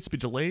this game needs to be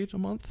delayed a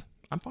month,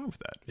 I'm fine with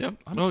that. Yep.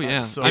 I'm Oh excited.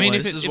 yeah. So, I mean,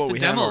 this if is the what we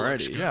have demo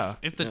already. looks good. Yeah.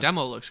 If the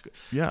demo looks good.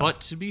 Yeah.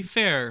 But to be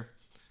fair,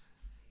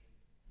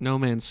 No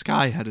Man's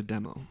Sky had a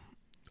demo.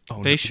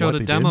 Oh, They what, showed a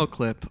they demo did?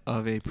 clip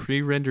of a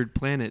pre-rendered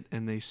planet,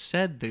 and they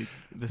said the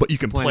But you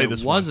can play planet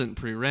this one. wasn't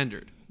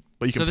pre-rendered.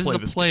 But you can So this play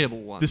is a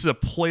playable one. This is a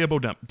playable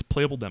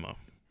demo.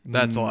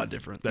 That's a lot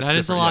different. That's That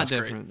is a different. lot That's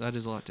great. different. That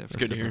is a lot different.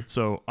 Good to hear.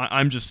 So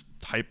I'm just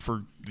hyped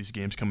for these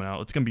games coming out.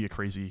 It's gonna be a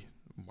crazy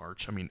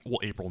March. I mean,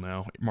 April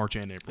now, March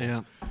and April.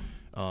 Yeah.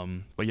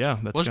 But yeah,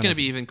 that's Well, it's going to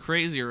be even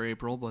crazier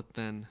April, but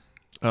then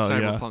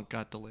Cyberpunk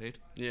got delayed.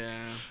 Yeah.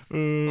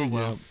 Oh,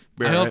 well.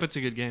 Be I all hope right. it's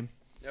a good game.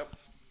 Yep.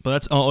 But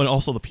that's and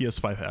also the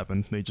PS5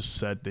 happened. They just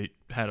said they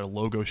had a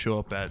logo show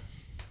up at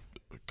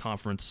a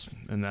conference,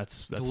 and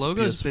that's The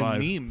logo's been PS5.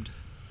 memed.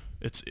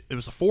 It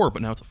was a 4,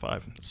 but now it's a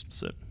 5.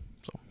 That's it.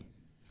 So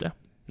yeah,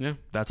 Yeah.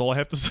 that's all I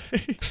have to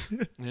say.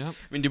 Yeah. I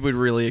mean, did we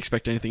really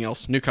expect anything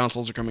else? New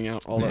consoles are coming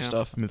out, all that Yeah.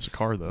 stuff. I mean, it's a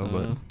car though,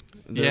 but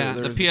Yeah,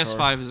 there the is PS5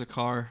 car. is a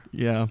car.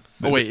 yeah.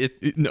 Oh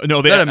wait,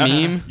 No, they that a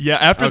meme? Yeah,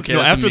 after Okay,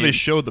 that's a after they meme.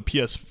 showed the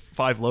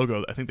PS5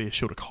 logo, I think they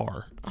showed a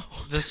car,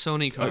 The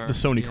Sony car. the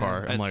Sony Yeah,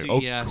 car. I'm at like,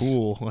 CES.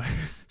 oh, cool.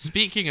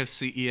 Speaking of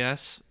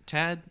CES,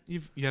 Tad,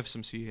 you have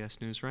some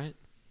CES news, right?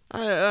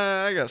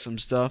 I got some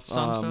stuff.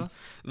 Some stuff?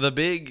 The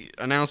big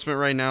announcement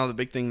right now, the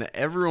big thing that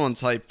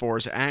everyone's hyped for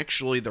is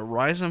actually the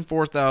Ryzen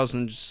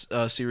 4000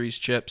 series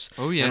chips.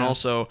 Oh, yeah. And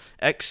also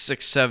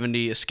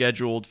X670 is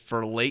scheduled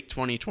for late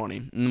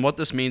 2020. And what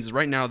this means is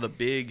right now the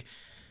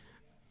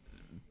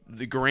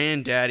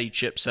granddaddy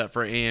chipset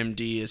for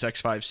AMD is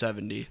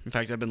X570. In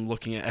fact, I've been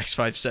looking at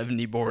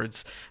X570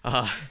 boards.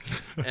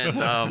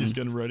 And He's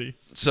getting ready.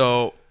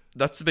 so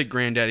that's the big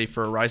granddaddy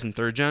for Ryzen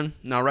 3rd Gen.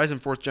 Now, Ryzen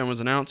 4th Gen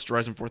was announced.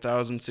 Ryzen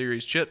 4000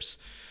 series chips.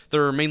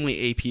 They're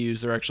mainly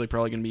APUs. They're actually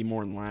probably going to be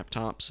more in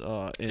laptops,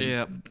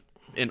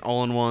 in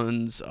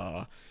all-in-ones,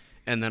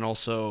 and then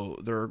also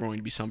there are going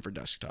to be some for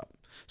desktop.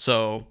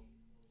 So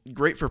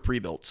great for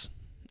pre-builds.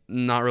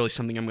 Not really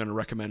something I'm going to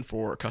recommend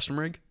for a custom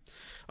rig.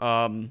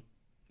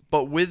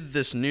 But with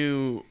this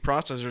new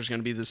processor is going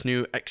to be this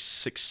new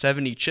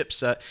X670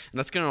 chipset, and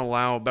that's going to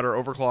allow better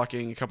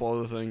overclocking, a couple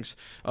other things.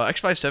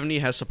 X570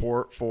 has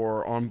support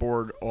for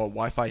onboard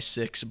Wi-Fi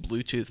 6,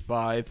 Bluetooth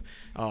 5,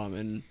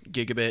 and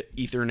gigabit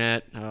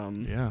Ethernet.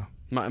 Yeah.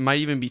 Might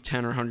even be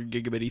 10 or 100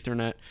 gigabit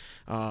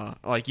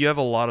Ethernet. You have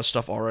a lot of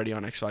stuff already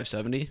on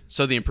X570.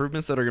 So the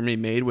improvements that are going to be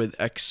made with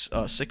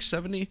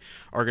X670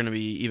 are going to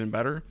be even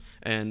better.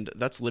 And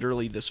that's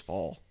literally this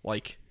fall.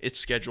 It's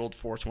scheduled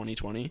for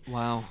 2020.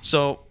 Wow.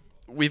 So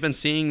we've been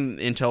seeing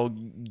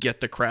Intel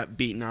get the crap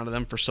beaten out of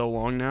them for so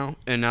long now,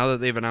 and now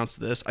that they've announced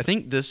this, I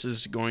think this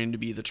is going to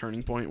be the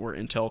turning point where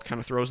Intel kind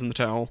of throws in the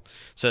towel,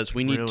 says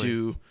we need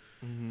to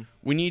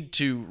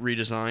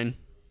redesign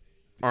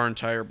our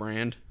entire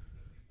brand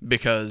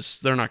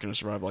because they're not going to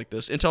survive like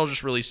this. Intel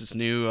just released its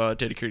new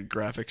dedicated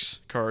graphics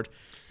card.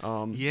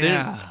 They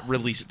didn't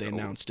release it, they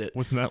announced it.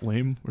 Wasn't that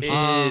lame?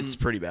 It's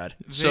pretty bad.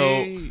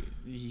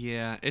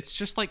 It's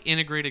just like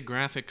integrated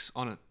graphics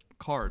on a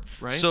card,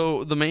 right?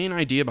 So the main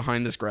idea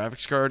behind this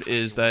graphics card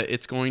is that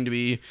it's going to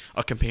be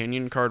a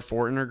companion card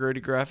for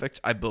integrated graphics.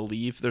 I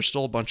believe there's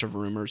still a bunch of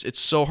rumors. It's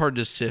so hard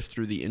to sift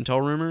through the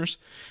Intel rumors.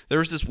 There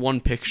was this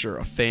one picture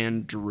a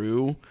fan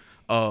drew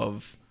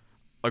of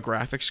a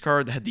graphics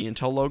card that had the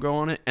Intel logo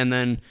on it, and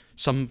then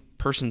some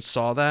person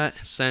saw that,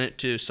 sent it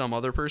to some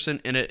other person,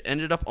 and it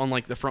ended up on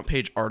like the front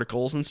page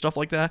articles and stuff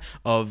like that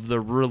of the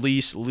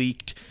release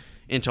leaked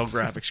Intel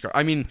graphics card.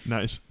 I mean,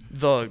 nice.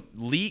 The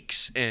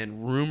leaks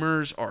and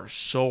rumors are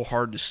so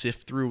hard to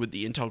sift through with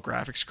the Intel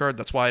graphics card.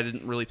 That's why I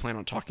didn't really plan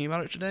on talking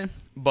about it today.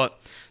 But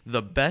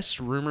the best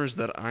rumors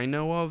that I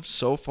know of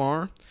so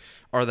far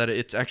are that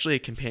it's actually a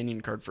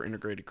companion card for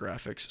integrated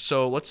graphics.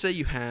 So let's say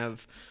you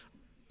have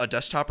a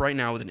desktop right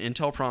now with an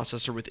Intel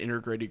processor with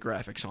integrated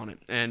graphics on it,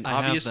 and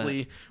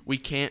obviously we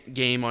can't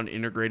game on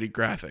integrated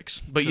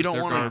graphics. But you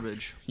don't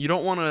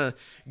want to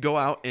go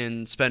out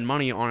and spend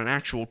money on an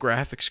actual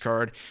graphics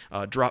card,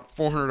 drop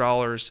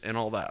 $400 and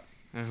all that.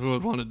 And who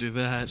would want to do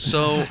that?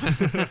 So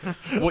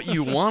what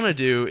you want to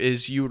do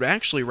is you would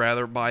actually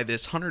rather buy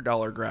this $100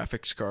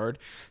 graphics card,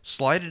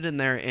 slide it in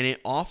there, and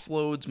it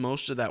offloads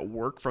most of that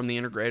work from the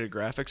integrated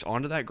graphics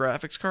onto that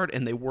graphics card,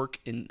 and they work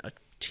in a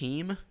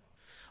team.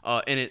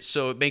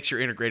 So it makes your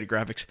integrated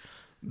graphics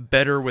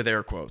better with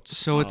air quotes.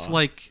 So it's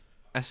like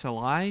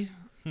SLI?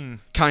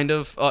 Kind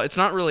of. It's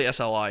not really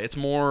SLI. It's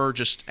more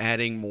just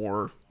adding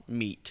more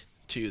meat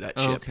to that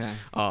chip. Okay.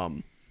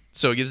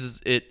 So it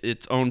gives it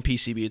its own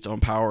PCB, its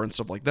own power and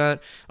stuff like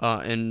that.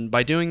 And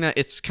by doing that,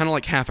 it's kind of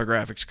like half a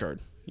graphics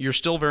card. You're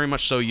still very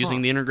much so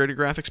using the integrated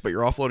graphics, but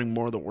you're offloading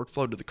more of the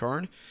workflow to the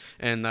card,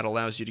 and that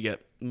allows you to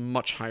get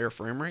much higher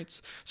frame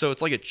rates. So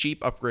it's like a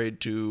cheap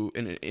upgrade to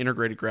an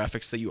integrated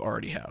graphics that you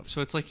already have.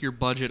 So it's like your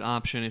budget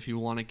option if you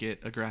want to get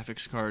a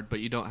graphics card, but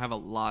you don't have a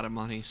lot of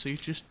money, so you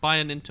just buy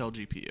an Intel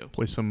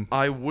GPU.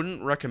 I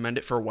wouldn't recommend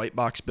it for white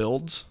box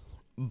builds,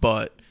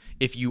 but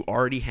if you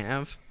already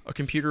have a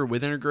computer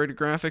with integrated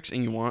graphics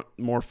and you want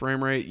more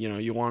frame rate,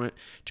 you want it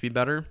to be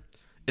better,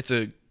 it's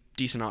a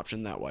decent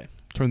option that way.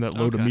 Turn that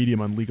low to medium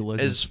on League of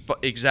Legends.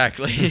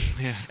 Exactly.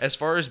 Yeah. As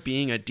far as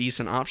being a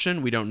decent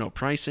option, we don't know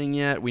pricing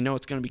yet. We know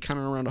it's going to be kind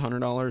of around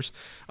 $100.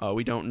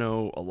 We don't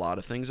know a lot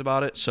of things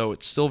about it, so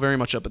it's still very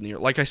much up in the air.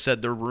 Like I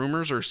said, the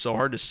rumors are so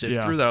hard to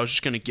sift through that I was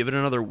just going to give it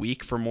another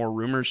week for more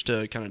rumors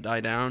to kind of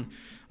die down.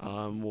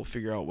 We'll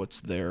figure out what's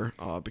there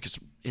because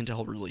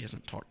Intel really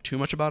hasn't talked too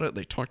much about it.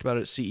 They talked about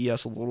it at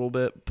CES a little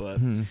bit, but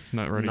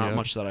not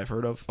much that I've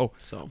heard of. Oh,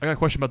 so I got a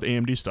question about the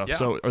AMD stuff. Yeah.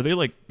 So are they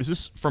is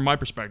this, from my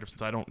perspective,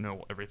 since I don't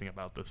know everything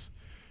about this,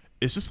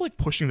 is this like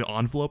pushing the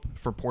envelope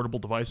for portable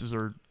devices?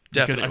 Or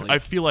definitely. I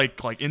feel like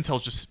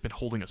Intel's just been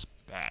holding us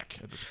back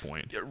at this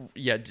point.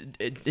 Yeah,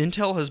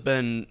 Intel has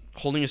been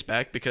holding us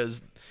back because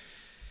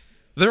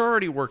they're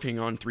already working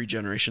on 3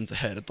 generations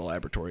ahead at the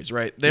laboratories,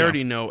 right? They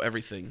already know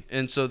everything.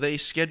 And so they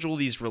schedule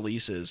these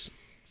releases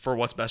for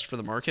what's best for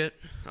the market,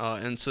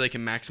 and so they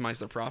can maximize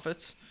their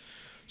profits.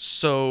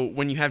 So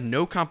when you have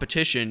no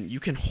competition, you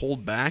can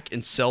hold back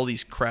and sell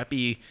these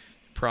crappy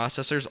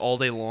processors all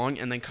day long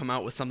and then come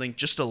out with something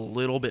just a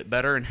little bit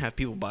better and have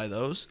people buy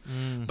those.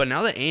 But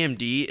now that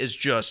AMD is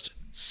just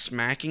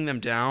smacking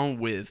them down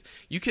with,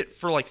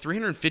 for like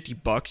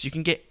 $350, you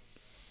can get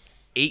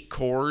 8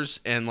 cores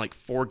and like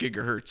 4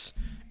 gigahertz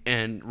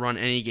and run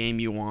any game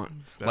you want.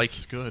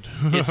 That's good.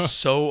 It's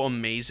so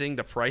amazing.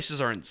 The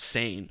prices are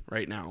insane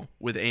right now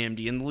with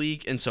AMD in the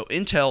league. And so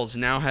Intel's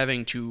now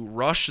having to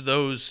rush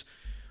those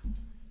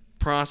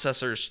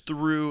processors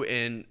through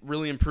and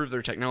really improve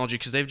their technology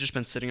because they've just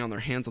been sitting on their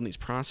hands on these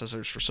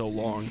processors for so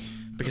long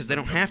because they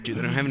don't have to.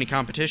 They don't have any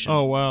competition.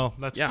 Oh, wow.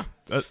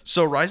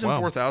 So Ryzen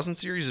 4000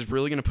 series is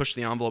really going to push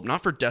the envelope,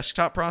 not for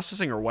desktop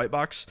processing or white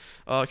box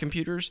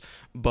computers,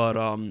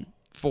 but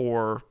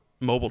for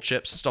mobile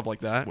chips and stuff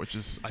like that, which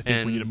is I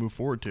think we need to move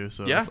forward to.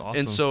 So that's awesome.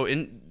 And so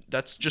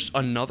that's just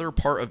another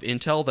part of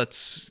Intel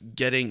that's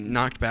getting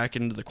knocked back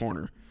into the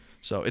corner.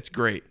 So it's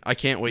great. I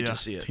can't wait to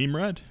see it. Team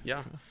Red.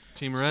 Yeah.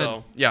 Team Red.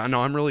 So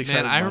I'm really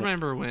excited. Man, I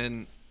remember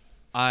when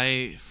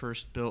I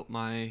first built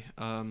my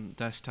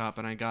desktop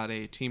and I got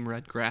a Team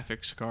Red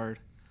graphics card,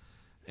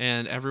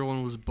 and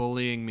everyone was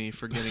bullying me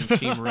for getting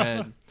Team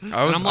Red.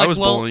 I was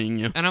bullying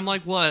you. And I'm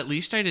like, well, at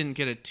least I didn't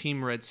get a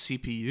Team Red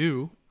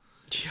CPU.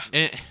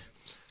 Yeah.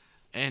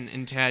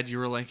 And Tad, you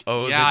were like,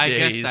 I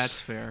guess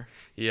that's fair.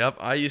 Yep,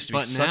 I used to be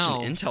such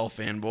an Intel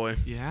fanboy.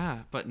 Yeah,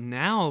 but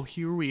now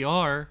here we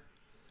are.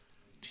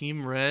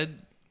 Team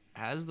Red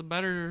has the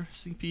better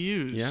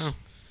CPUs. Yeah.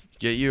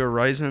 Get you a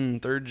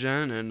Ryzen 3rd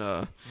gen and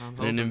an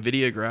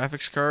NVIDIA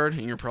graphics card,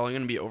 and you're probably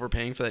going to be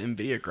overpaying for that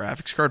NVIDIA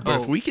graphics card.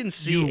 But if we can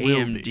see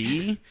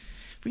AMD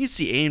if we can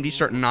see AMD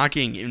start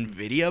knocking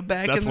Nvidia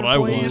back That's in what their I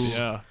place,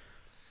 want.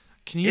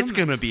 Yeah. it's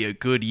gonna be a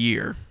good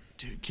year.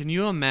 Dude, can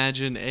you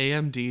imagine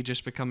AMD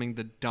just becoming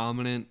the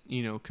dominant,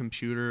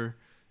 computer,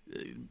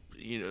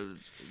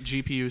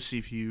 GPU,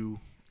 CPU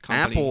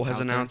company? Apple has out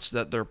there? announced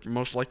that they're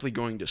most likely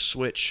going to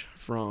switch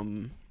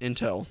from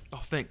Intel.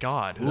 Oh, thank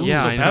God. Ooh.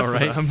 Yeah, I know, bad for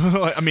right? them.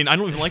 I mean, I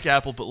don't even like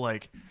Apple, but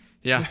like,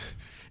 Yeah.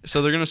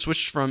 So they're going to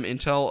switch from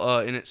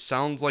Intel, and it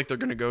sounds like they're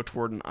going to go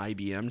toward an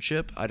IBM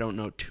chip. I don't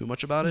know too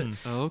much about it.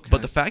 Oh, okay.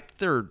 But the fact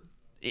that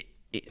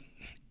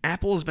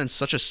Apple has been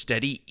such a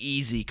steady,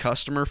 easy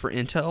customer for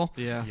Intel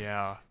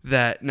yeah.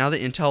 that now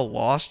that Intel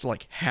lost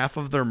like half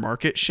of their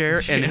market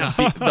share, and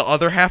the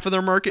other half of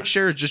their market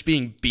share is just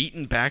being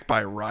beaten back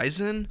by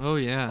Ryzen. Oh,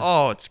 yeah.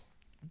 Oh, it's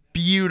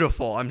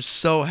beautiful. I'm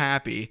so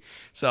happy.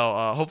 So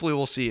hopefully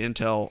we'll see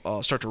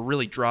Intel start to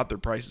really drop their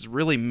prices,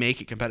 really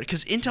make it competitive.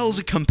 Because Intel is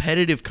a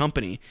competitive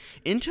company.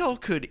 Intel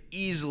could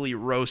easily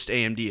roast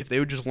AMD if they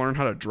would just learn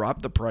how to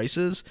drop the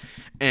prices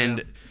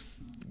and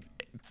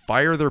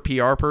fire their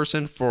PR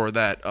person for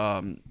that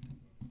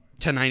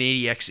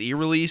 10980XE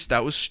release.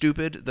 That was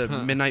stupid. The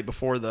midnight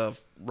before the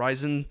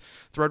Ryzen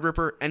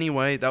Threadripper.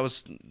 Anyway, that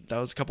was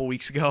a couple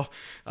weeks ago.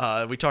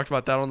 We talked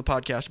about that on the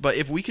podcast. But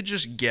if we could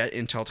just get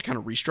Intel to kind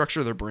of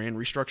restructure their brand,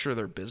 restructure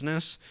their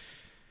business,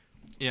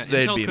 yeah,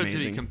 they'd Intel be could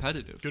amazing. be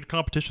competitive. Good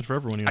competition for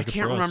everyone. I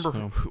can't remember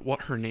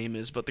what her name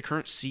is, but the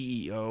current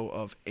CEO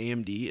of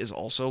AMD is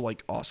also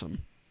like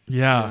awesome.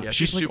 Yeah, Yeah, she's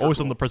she's like super always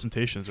cool. on the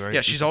presentations, right?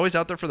 Yeah, she's always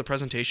out there for the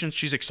presentations.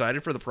 She's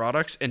excited for the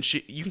products, and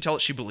you can tell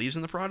that she believes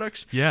in the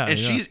products. Yeah, and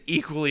yeah. she's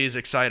equally as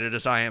excited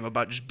as I am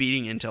about just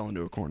beating Intel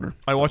into a corner.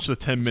 I watched the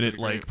 10-minute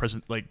great.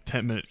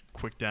 10-minute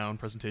quick down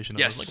presentation. And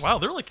Yes. I was like, wow,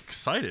 they're like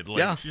excited. Like,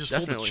 Yeah, she just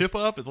hold the definitely. chip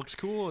up. It looks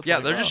cool. It's Yeah,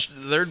 like, wow.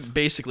 they're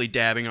basically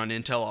dabbing on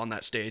Intel on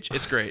that stage.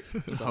 It's great.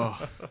 So,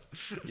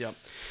 yeah.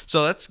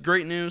 So that's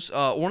great news.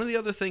 One of the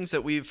other things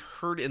that we've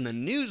heard in the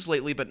news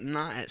lately, but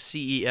not at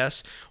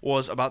CES,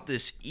 was about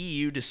this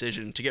EU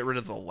decision to get rid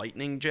of the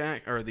Lightning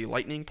jack or the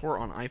Lightning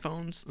port on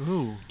iPhones.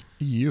 Ooh,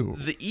 EU.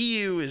 The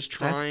EU is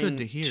trying good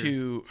to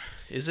hear.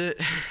 Is it?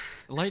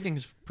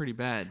 Lightning's pretty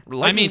bad.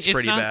 Lightning's it's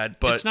pretty not, bad,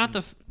 but it's not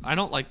I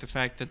don't like the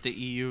fact that the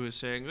EU is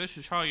saying this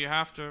is how you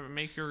have to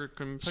make your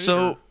computer.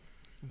 So,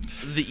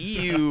 the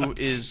EU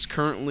is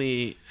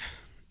currently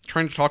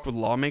trying to talk with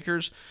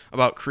lawmakers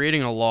about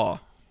creating a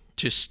law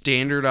to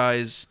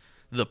standardize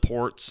the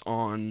ports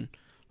on.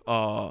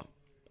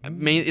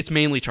 It's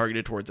mainly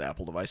targeted towards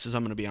Apple devices.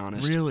 I'm going to be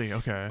honest. Really?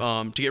 Okay.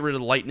 To get rid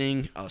of the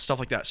Lightning, stuff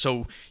like that.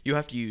 So you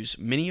have to use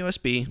mini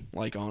USB,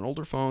 like on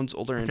older phones,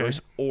 older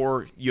Androids,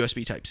 or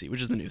USB Type-C,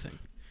 which is the new thing.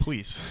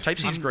 Please.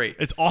 Type-C is great.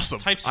 It's awesome.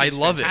 Type-C I is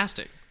love it.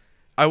 fantastic.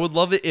 I would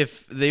love it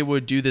if they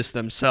would do this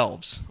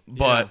themselves,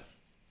 but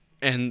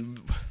and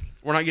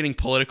we're not getting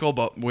political,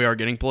 but we are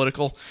getting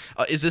political.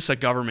 Is this a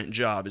government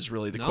job? Is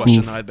really the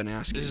question that I've been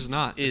asking. This is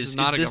not. This is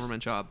not a this-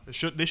 government job. They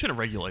shouldn't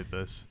regulate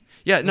this.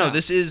 Yeah, no, Yeah.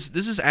 this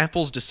is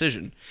Apple's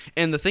decision.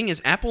 And the thing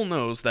is, Apple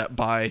knows that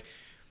by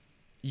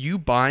you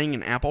buying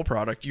an Apple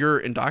product, you're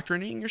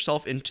indoctrinating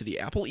yourself into the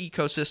Apple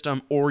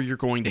ecosystem, or you're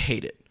going to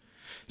hate it.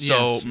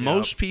 So Yes,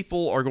 most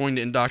people are going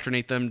to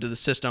indoctrinate them to the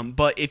system,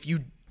 but if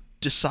you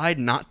decide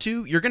not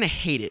to, you're going to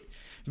hate it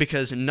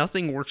because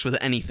nothing works with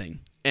anything,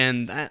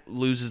 and that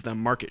loses them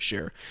market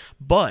share.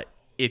 But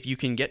if you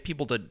can get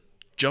people to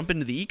jump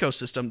into the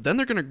ecosystem, then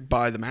they're going to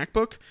buy the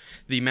MacBook,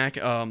 the Mac,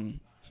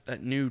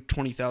 that new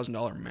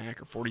 $20,000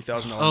 Mac or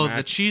 $40,000 Oh, Mac.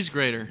 the cheese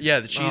grater. Yeah,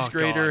 the cheese Oh,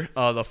 grater,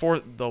 the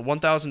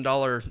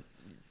 $1,000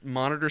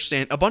 monitor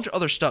stand, a bunch of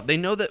other stuff. They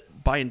know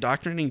that by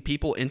indoctrinating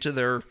people into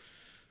their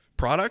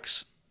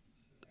products,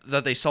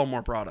 that they sell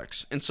more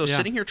products. And so Yeah.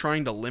 sitting here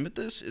trying to limit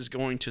this is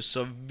going to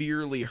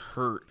severely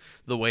hurt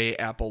the way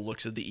Apple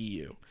looks at the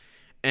EU.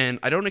 And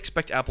I don't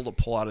expect Apple to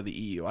pull out of the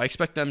EU. I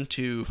expect them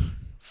to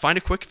find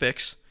a quick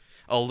fix,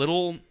 a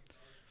little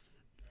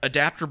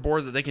adapter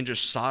board that they can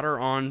just solder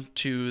on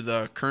to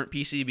the current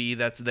PCB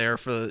that's there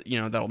for,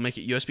 that'll make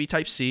it USB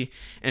Type-C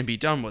and be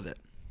done with it.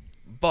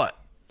 But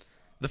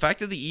the fact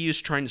that the EU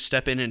is trying to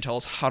step in and tell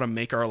us how to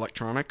make our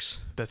electronics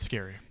That's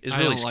scary. is I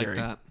really don't scary.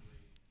 like that.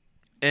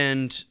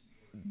 And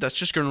that's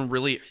just going to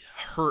really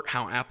hurt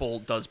how Apple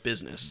does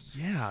business.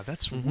 Yeah,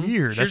 that's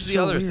weird. Here's That's the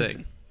so other weird.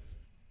 thing.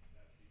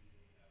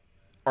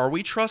 Are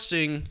we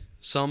trusting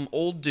some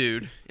old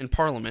dude in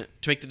Parliament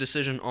to make the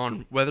decision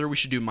on whether we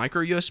should do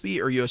micro USB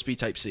or USB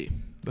Type-C?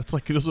 That's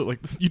like That's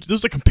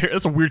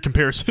a weird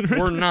comparison. Right?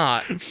 We're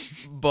not,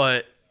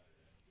 but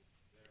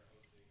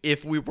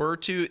if we were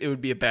to, it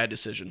would be a bad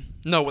decision.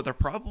 No, what they're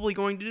probably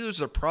going to do is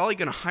they're probably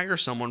going to hire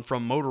someone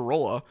from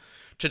Motorola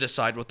to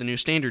decide what the new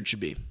standard should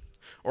be,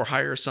 or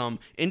hire some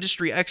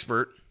industry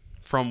expert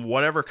from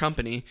whatever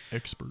company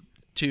Expert.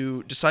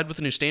 to decide what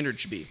the new standard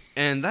should be.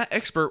 And that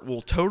expert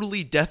will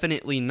totally,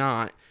 definitely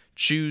not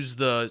choose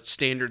the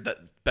standard that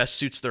best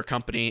suits their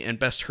company and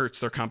best hurts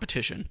their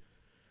competition.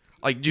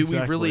 Like, do we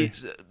really?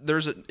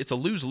 It's a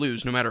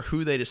lose-lose no matter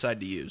who they decide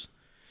to use.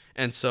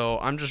 And so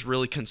I'm just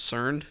really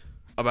concerned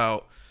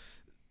about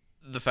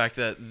the fact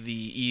that the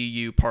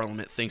EU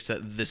Parliament thinks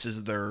that this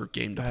is their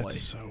game to play.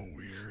 That's so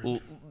weird. Well,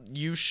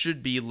 you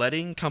should be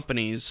letting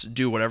companies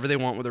do whatever they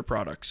want with their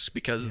products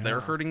because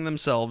they're hurting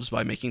themselves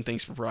by making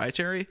things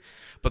proprietary,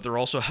 but they're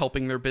also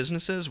helping their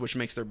businesses, which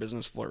makes their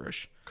business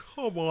flourish.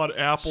 Come on,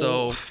 Apple.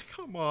 So,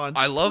 come on.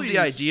 I love please. the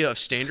idea of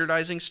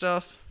standardizing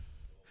stuff,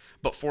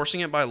 but forcing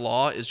it by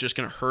law is just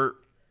going to hurt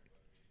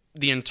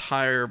the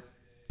entire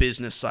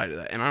business side of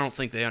that, and I don't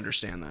think they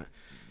understand that.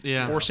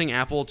 Yeah. Forcing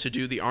Apple to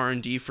do the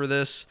R&D for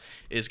this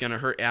is going to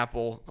hurt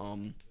Apple.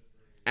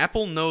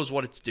 Apple knows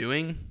what it's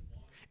doing.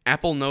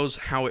 Apple knows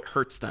how it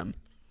hurts them.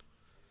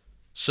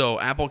 So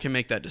Apple can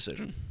make that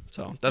decision.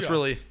 So that's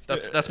really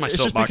that's my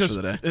soapbox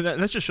for the day.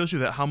 That just shows you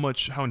that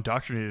how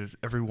indoctrinated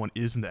everyone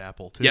is into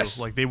Apple too. Yes.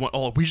 Like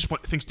we just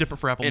want things different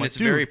for Apple. And I'm it's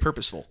like, very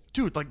purposeful.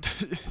 Dude, like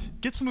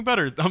get something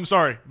better. I'm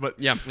sorry, but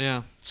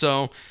Yeah.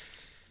 So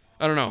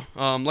I don't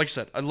know. Like I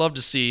said, I'd love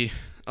to see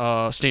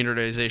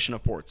standardization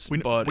of ports,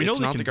 but we know it's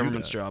they not can the do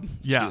government's that. job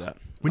to do that.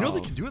 We know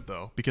they can do it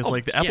though, because Oh,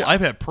 like the Apple yeah.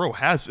 iPad Pro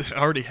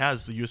already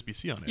has the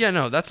USB-C on it. Yeah,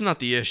 no, that's not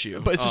the issue.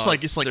 But it's just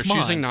it's like they're come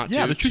on. choosing not to.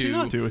 Yeah, they're choosing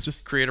not to. It's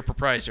just create a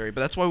proprietary,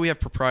 but that's why we have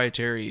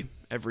proprietary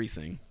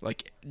everything.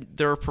 Like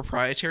there are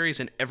proprietaries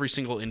in every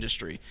single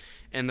industry,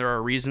 and there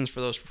are reasons for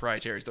those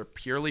proprietaries. They're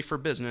purely for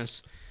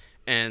business,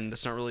 and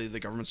that's not really the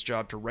government's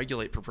job to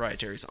regulate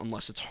proprietaries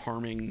unless it's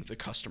harming the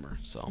customer.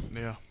 So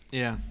Yeah.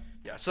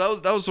 yeah, so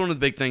that was one of the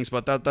big things,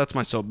 but that's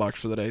my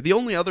soapbox for the day. The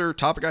only other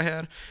topic I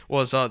had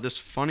was this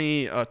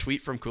funny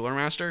tweet from Cooler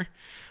Master.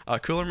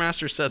 Cooler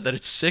Master said that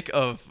it's sick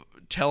of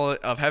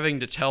having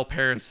to tell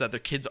parents that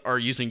their kids are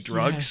using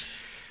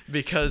drugs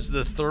because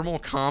the thermal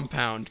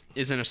compound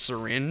is in a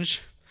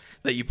syringe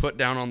that you put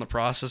down on the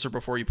processor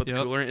before you put the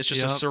cooler in. It's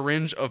just a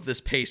syringe of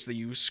this paste that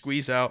you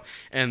squeeze out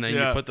and then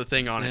you put the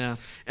thing on it.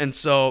 And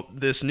so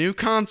this new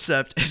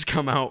concept has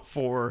come out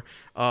for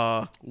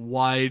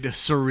wide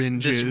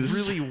syringes.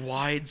 this really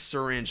wide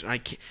syringe.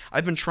 And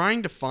I've been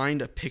trying to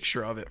find a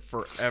picture of it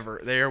forever.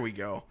 There we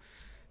go.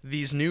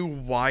 These new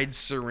wide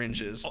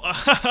syringes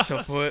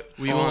to put.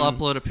 We will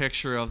upload a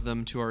picture of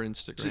them to our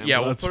Instagram. Yeah,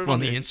 we'll That's put it on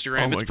the funny.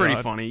 Instagram. Oh It's my pretty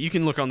God. funny. You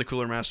can look on the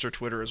Cooler Master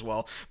Twitter as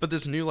well. But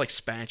this new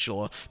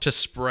spatula to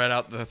spread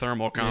out the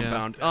thermal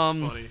compound.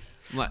 funny.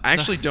 I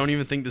actually don't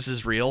even think this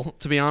is real,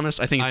 to be honest.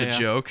 I think it's a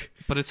joke.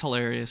 But it's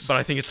hilarious. But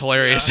I think it's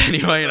hilarious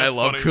anyway, and I that's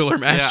love funny. Cooler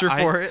Master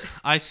for it.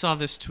 I saw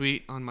this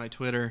tweet on my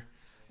Twitter,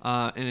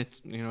 and it's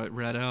it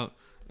read out,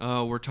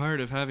 "We're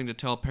tired of having to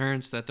tell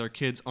parents that their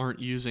kids aren't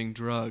using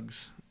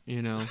drugs."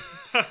 And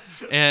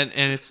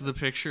it's the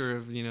picture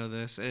of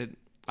this.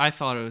 I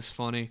thought it was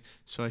funny,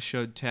 so I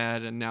showed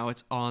Tad, and now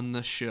it's on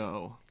the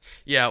show.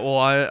 Yeah, well,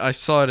 I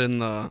saw it in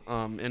the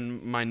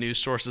in my news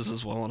sources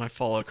as well, and I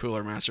follow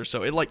Cooler Master,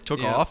 so it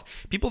took off.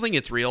 People think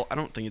it's real. I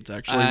don't think it's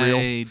actually real.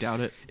 I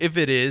doubt it. If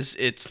it is,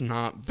 it's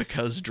not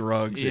because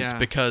drugs. It's Yeah.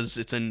 because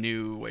it's a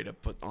new way to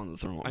put on the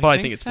thermal. But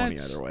I think it's funny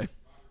that's- either way.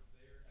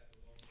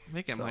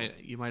 I think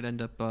you might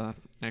end up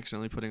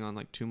accidentally putting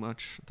on too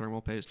much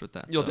thermal paste with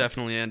that. You'll though.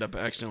 definitely end up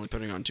accidentally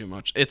putting on too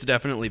much. It's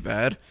definitely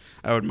bad.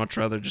 I would much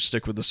rather just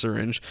stick with the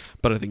syringe,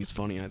 but I think it's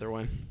funny either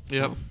way.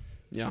 Yep. So,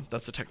 yeah,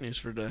 that's the tech news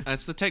for today.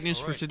 That's the tech news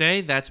for today.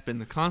 That's been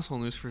the console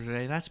news for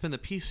today. That's been the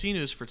PC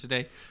news for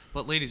today.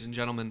 But ladies and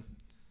gentlemen,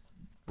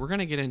 we're going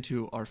to get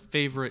into our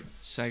favorite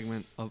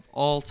segment of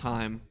all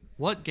time.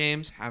 What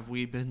games have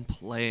we been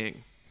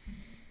playing?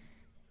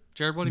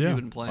 Jared, what have you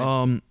been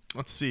playing?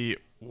 Let's see.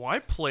 Well,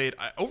 I'm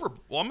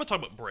gonna talk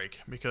about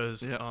break because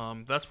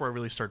that's where I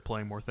really started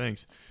playing more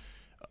things.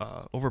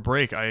 Over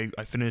break, I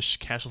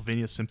finished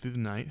Castlevania Symphony of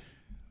the Night.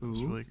 It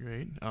was really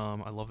great.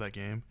 I love that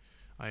game.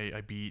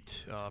 I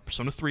beat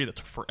Persona 3. That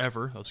took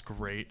forever. That was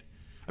great.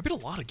 I beat a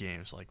lot of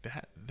games like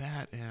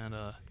that, and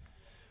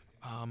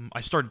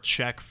I started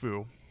Shaq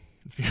Fu.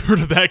 If you heard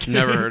of that game,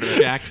 Never heard of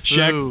it.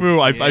 Shaq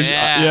Fu.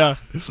 Yeah.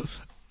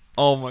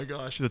 Oh my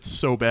gosh, that's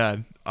so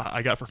bad.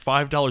 I got it for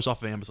 $5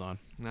 off of Amazon.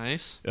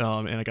 Nice.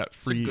 And I got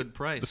free good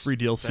price. the free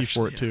DLC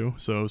for it too,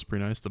 so it was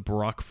pretty nice. The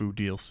Barack Fu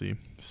DLC.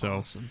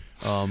 So,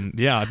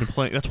 yeah, I've been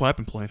playing. That's what I've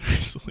been playing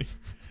recently.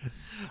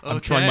 I'm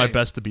trying my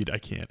best to beat it. I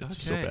can't.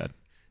 It's so bad.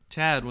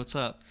 Tad, what's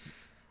up?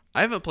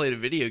 I haven't played a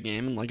video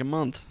game in a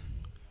month,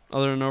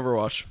 other than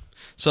Overwatch.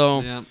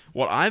 So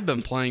what I've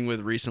been playing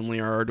with recently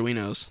are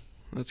Arduinos.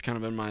 That's kind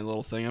of been my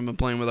little thing. I've been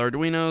playing with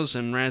Arduinos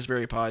and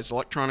Raspberry Pis,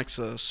 electronics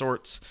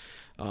sorts.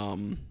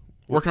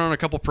 Working on a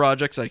couple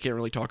projects I can't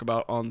really talk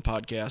about on the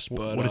podcast,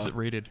 but what is it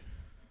rated?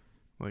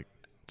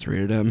 It's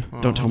rated M.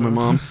 Don't tell my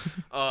mom.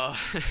 Call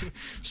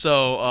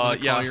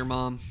your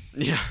mom.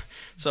 Yeah.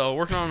 So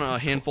working on a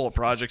handful of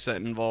projects that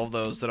involve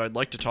those that I'd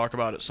like to talk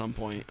about at some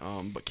point,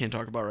 but can't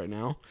talk about right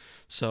now.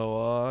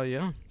 So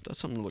yeah, that's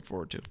something to look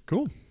forward to.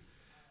 Cool.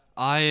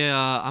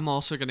 I'm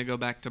also gonna go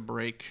back to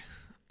break,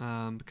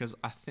 because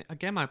a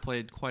game I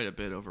played quite a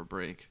bit over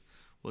break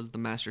was the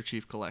Master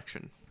Chief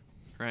Collection.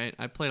 Right,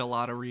 I played a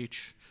lot of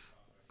Reach.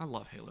 I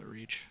love Halo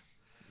Reach.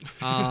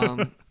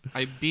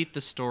 I beat the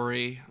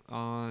story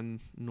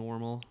on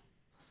normal,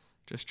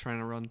 just trying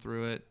to run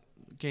through it.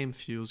 Game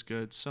feels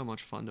good, so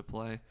much fun to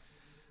play.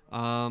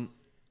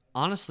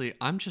 Honestly,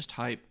 I'm just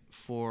hyped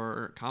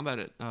for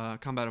Combat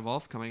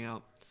Evolved coming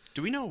out.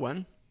 Do we know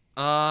when?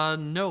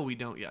 No, we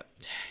don't yet.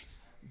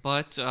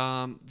 But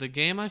the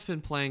game I've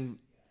been playing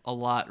a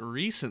lot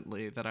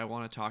recently that I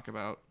want to talk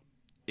about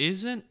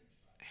isn't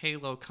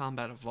Halo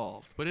Combat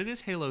Evolved, but it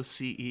is Halo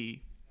CE.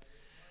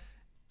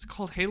 It's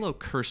called Halo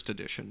Cursed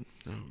Edition.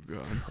 Oh,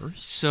 God.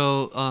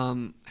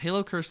 So,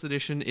 Halo Cursed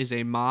Edition is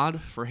a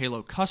mod for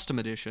Halo Custom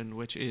Edition,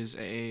 which is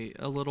a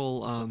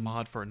little... It's a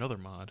mod for another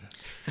mod.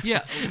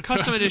 Yeah,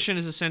 Custom Edition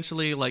is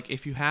essentially like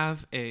if you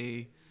have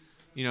Halo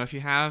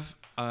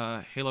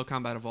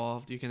Combat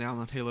Evolved, you can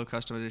download Halo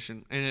Custom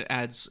Edition, and it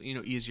adds,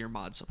 easier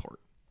mod support,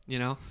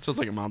 So it's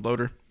like a mod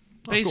loader?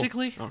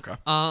 Basically. Oh, cool.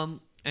 Okay.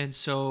 And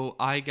so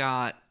I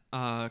got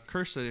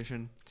Cursed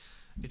Edition.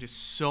 It is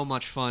so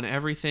much fun.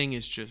 Everything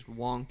is just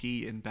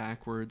wonky and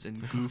backwards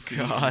and goofy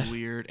and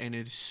weird, and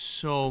it is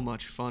so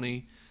much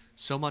funny.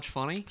 So much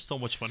funny? So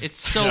much fun. It's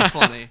so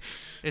funny.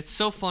 It's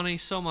so funny,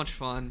 so much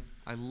fun.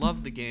 I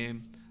love the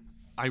game.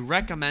 I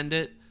recommend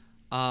it.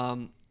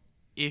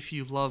 If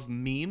you love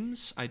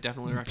memes, I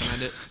definitely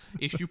recommend it.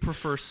 If you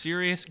prefer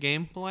serious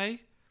gameplay,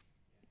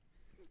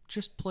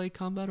 just play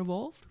Combat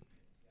Evolved.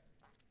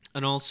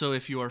 And also,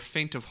 if you are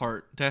faint of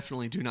heart,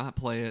 definitely do not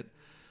play it,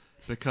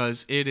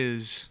 because it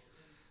is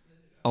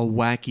a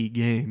wacky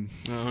game.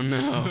 Oh,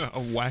 no. A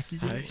wacky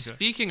game? Okay.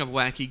 Speaking of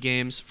wacky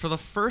games, for the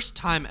first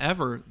time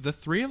ever, the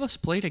three of us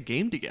played a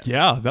game together.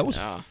 Yeah, that was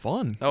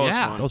fun. That was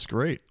Yeah. fun. That was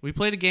great. We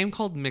played a game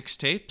called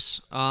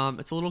Mixtapes.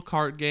 It's a little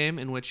card game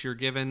in which you're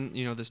given,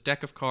 this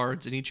deck of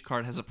cards, and each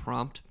card has a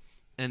prompt.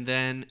 And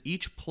then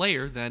each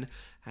player then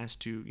has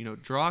to,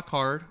 draw a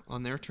card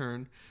on their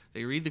turn.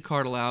 They read the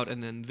card aloud,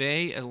 and then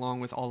they, along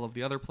with all of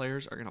the other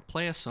players, are going to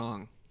play a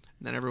song.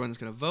 And then everyone's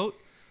going to vote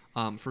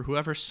for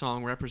whoever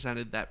song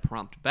represented that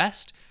prompt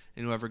best,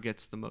 and whoever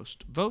gets the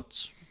most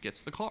votes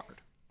gets the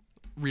card.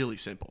 Really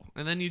simple.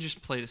 And then you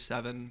just play to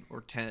 7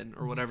 or 10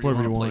 or whatever you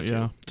want to play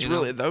to.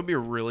 It's that would be a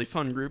really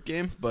fun group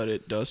game, but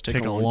it does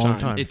take a long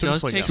time. It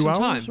does take some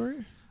time. 2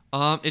 hours,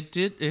 right?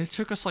 It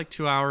took us like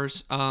 2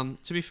 hours. To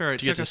be fair,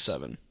 to get to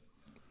 7.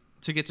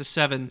 To get to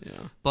 7, yeah.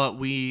 But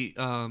we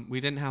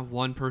didn't have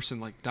one person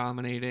like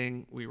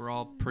dominating. We were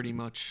all pretty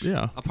much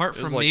apart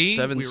from it was like me.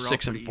 7, we were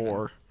 6, all and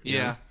 4.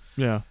 Yeah.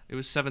 Yeah. It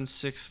was 7,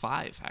 6,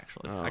 5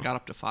 actually. I got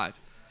up to 5.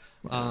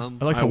 I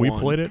like how we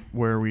played it,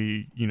 where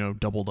we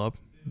doubled up.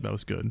 That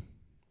was good.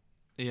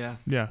 Yeah.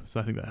 Yeah, so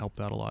I think that helped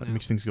out a lot. It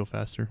makes things go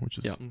faster, which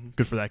is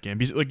good for that game.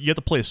 Because you have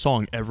to play a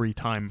song every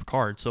time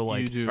card. So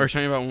you do. Are you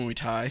talking about when we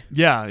tie?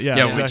 Yeah,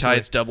 exactly. When we tie,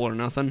 it's double or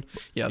nothing.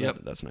 Yeah,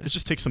 that's nice. It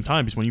just takes some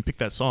time because when you pick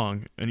that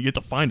song and you have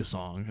to find a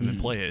song and then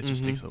play it, it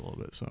just takes a little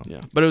bit. So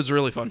but it was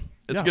really fun.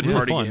 It's a good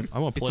party game. I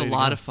want to play. It's a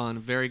lot of fun.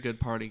 Very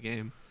good party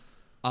game.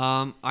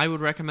 I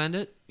would recommend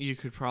it. You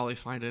could probably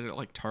find it at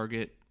like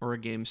Target or a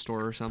game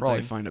store or something.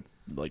 Probably find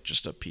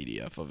just a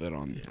PDF of it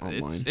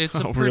online. It's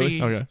a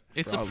pretty. Really? Okay.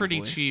 It's a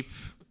pretty cheap,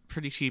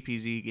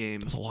 easy game.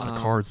 There's a lot of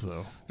cards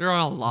though. There are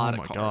a lot of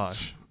my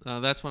cards.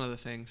 That's one of the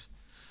things.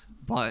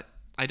 But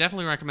I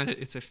definitely recommend it.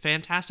 It's a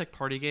fantastic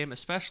party game,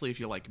 especially if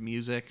you like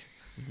music.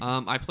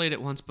 I played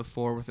it once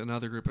before with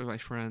another group of my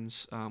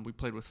friends. We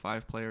played with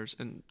 5 players,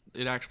 and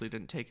it actually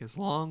didn't take as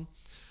long.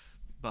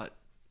 But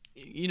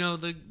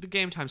the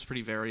game time's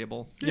pretty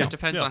variable. Yeah. It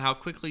depends on how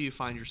quickly you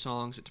find your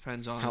songs. It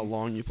depends on how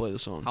long you play the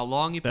song.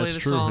 That's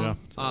true, song.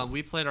 yeah.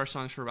 We played our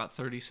songs for about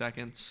 30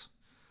 seconds.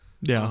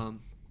 Yeah.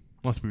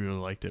 Unless we really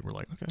liked it, we're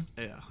like, okay.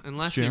 Yeah.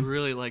 Unless we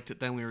really liked it,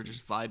 then we were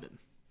just vibing.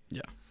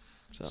 Yeah.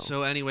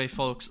 So anyway,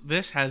 folks,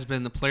 this has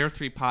been the Player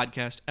 3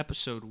 Podcast,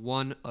 episode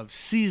 1 of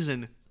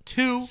Season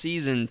 2.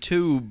 Season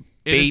 2, baby.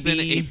 It has been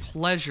a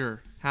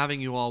pleasure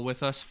having you all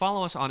with us.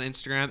 Follow us on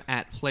Instagram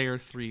at Player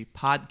 3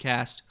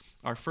 Podcast.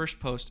 Our first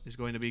post is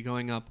going to be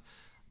going up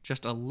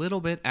just a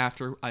little bit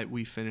after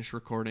we finish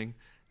recording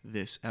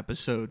this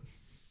episode.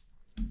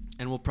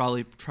 And we'll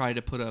probably try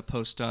to put a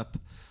post up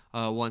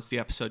once the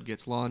episode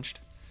gets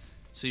launched.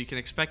 So you can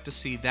expect to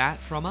see that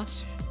from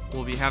us.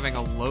 We'll be having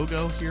a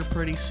logo here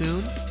pretty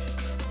soon.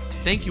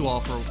 Thank you all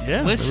for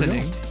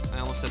listening. I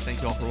almost said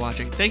thank you all for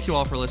watching. Thank you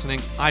all for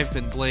listening. I've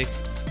been Blake.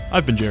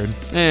 I've been Jared.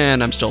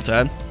 And I'm still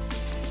Tad.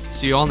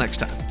 See you all next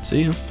time.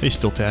 See you. Hey,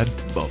 still Tad.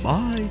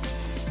 Bye-bye.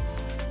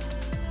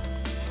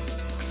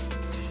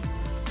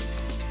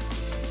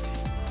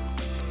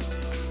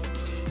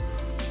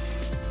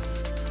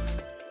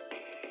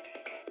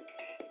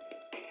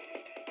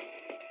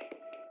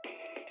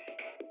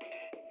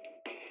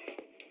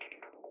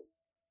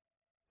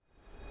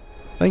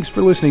 Thanks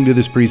for listening to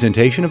this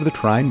presentation of the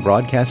Trine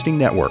Broadcasting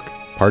Network,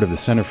 part of the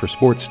Center for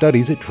Sports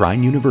Studies at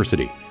Trine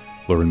University.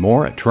 Learn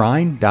more at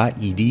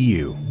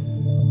trine.edu.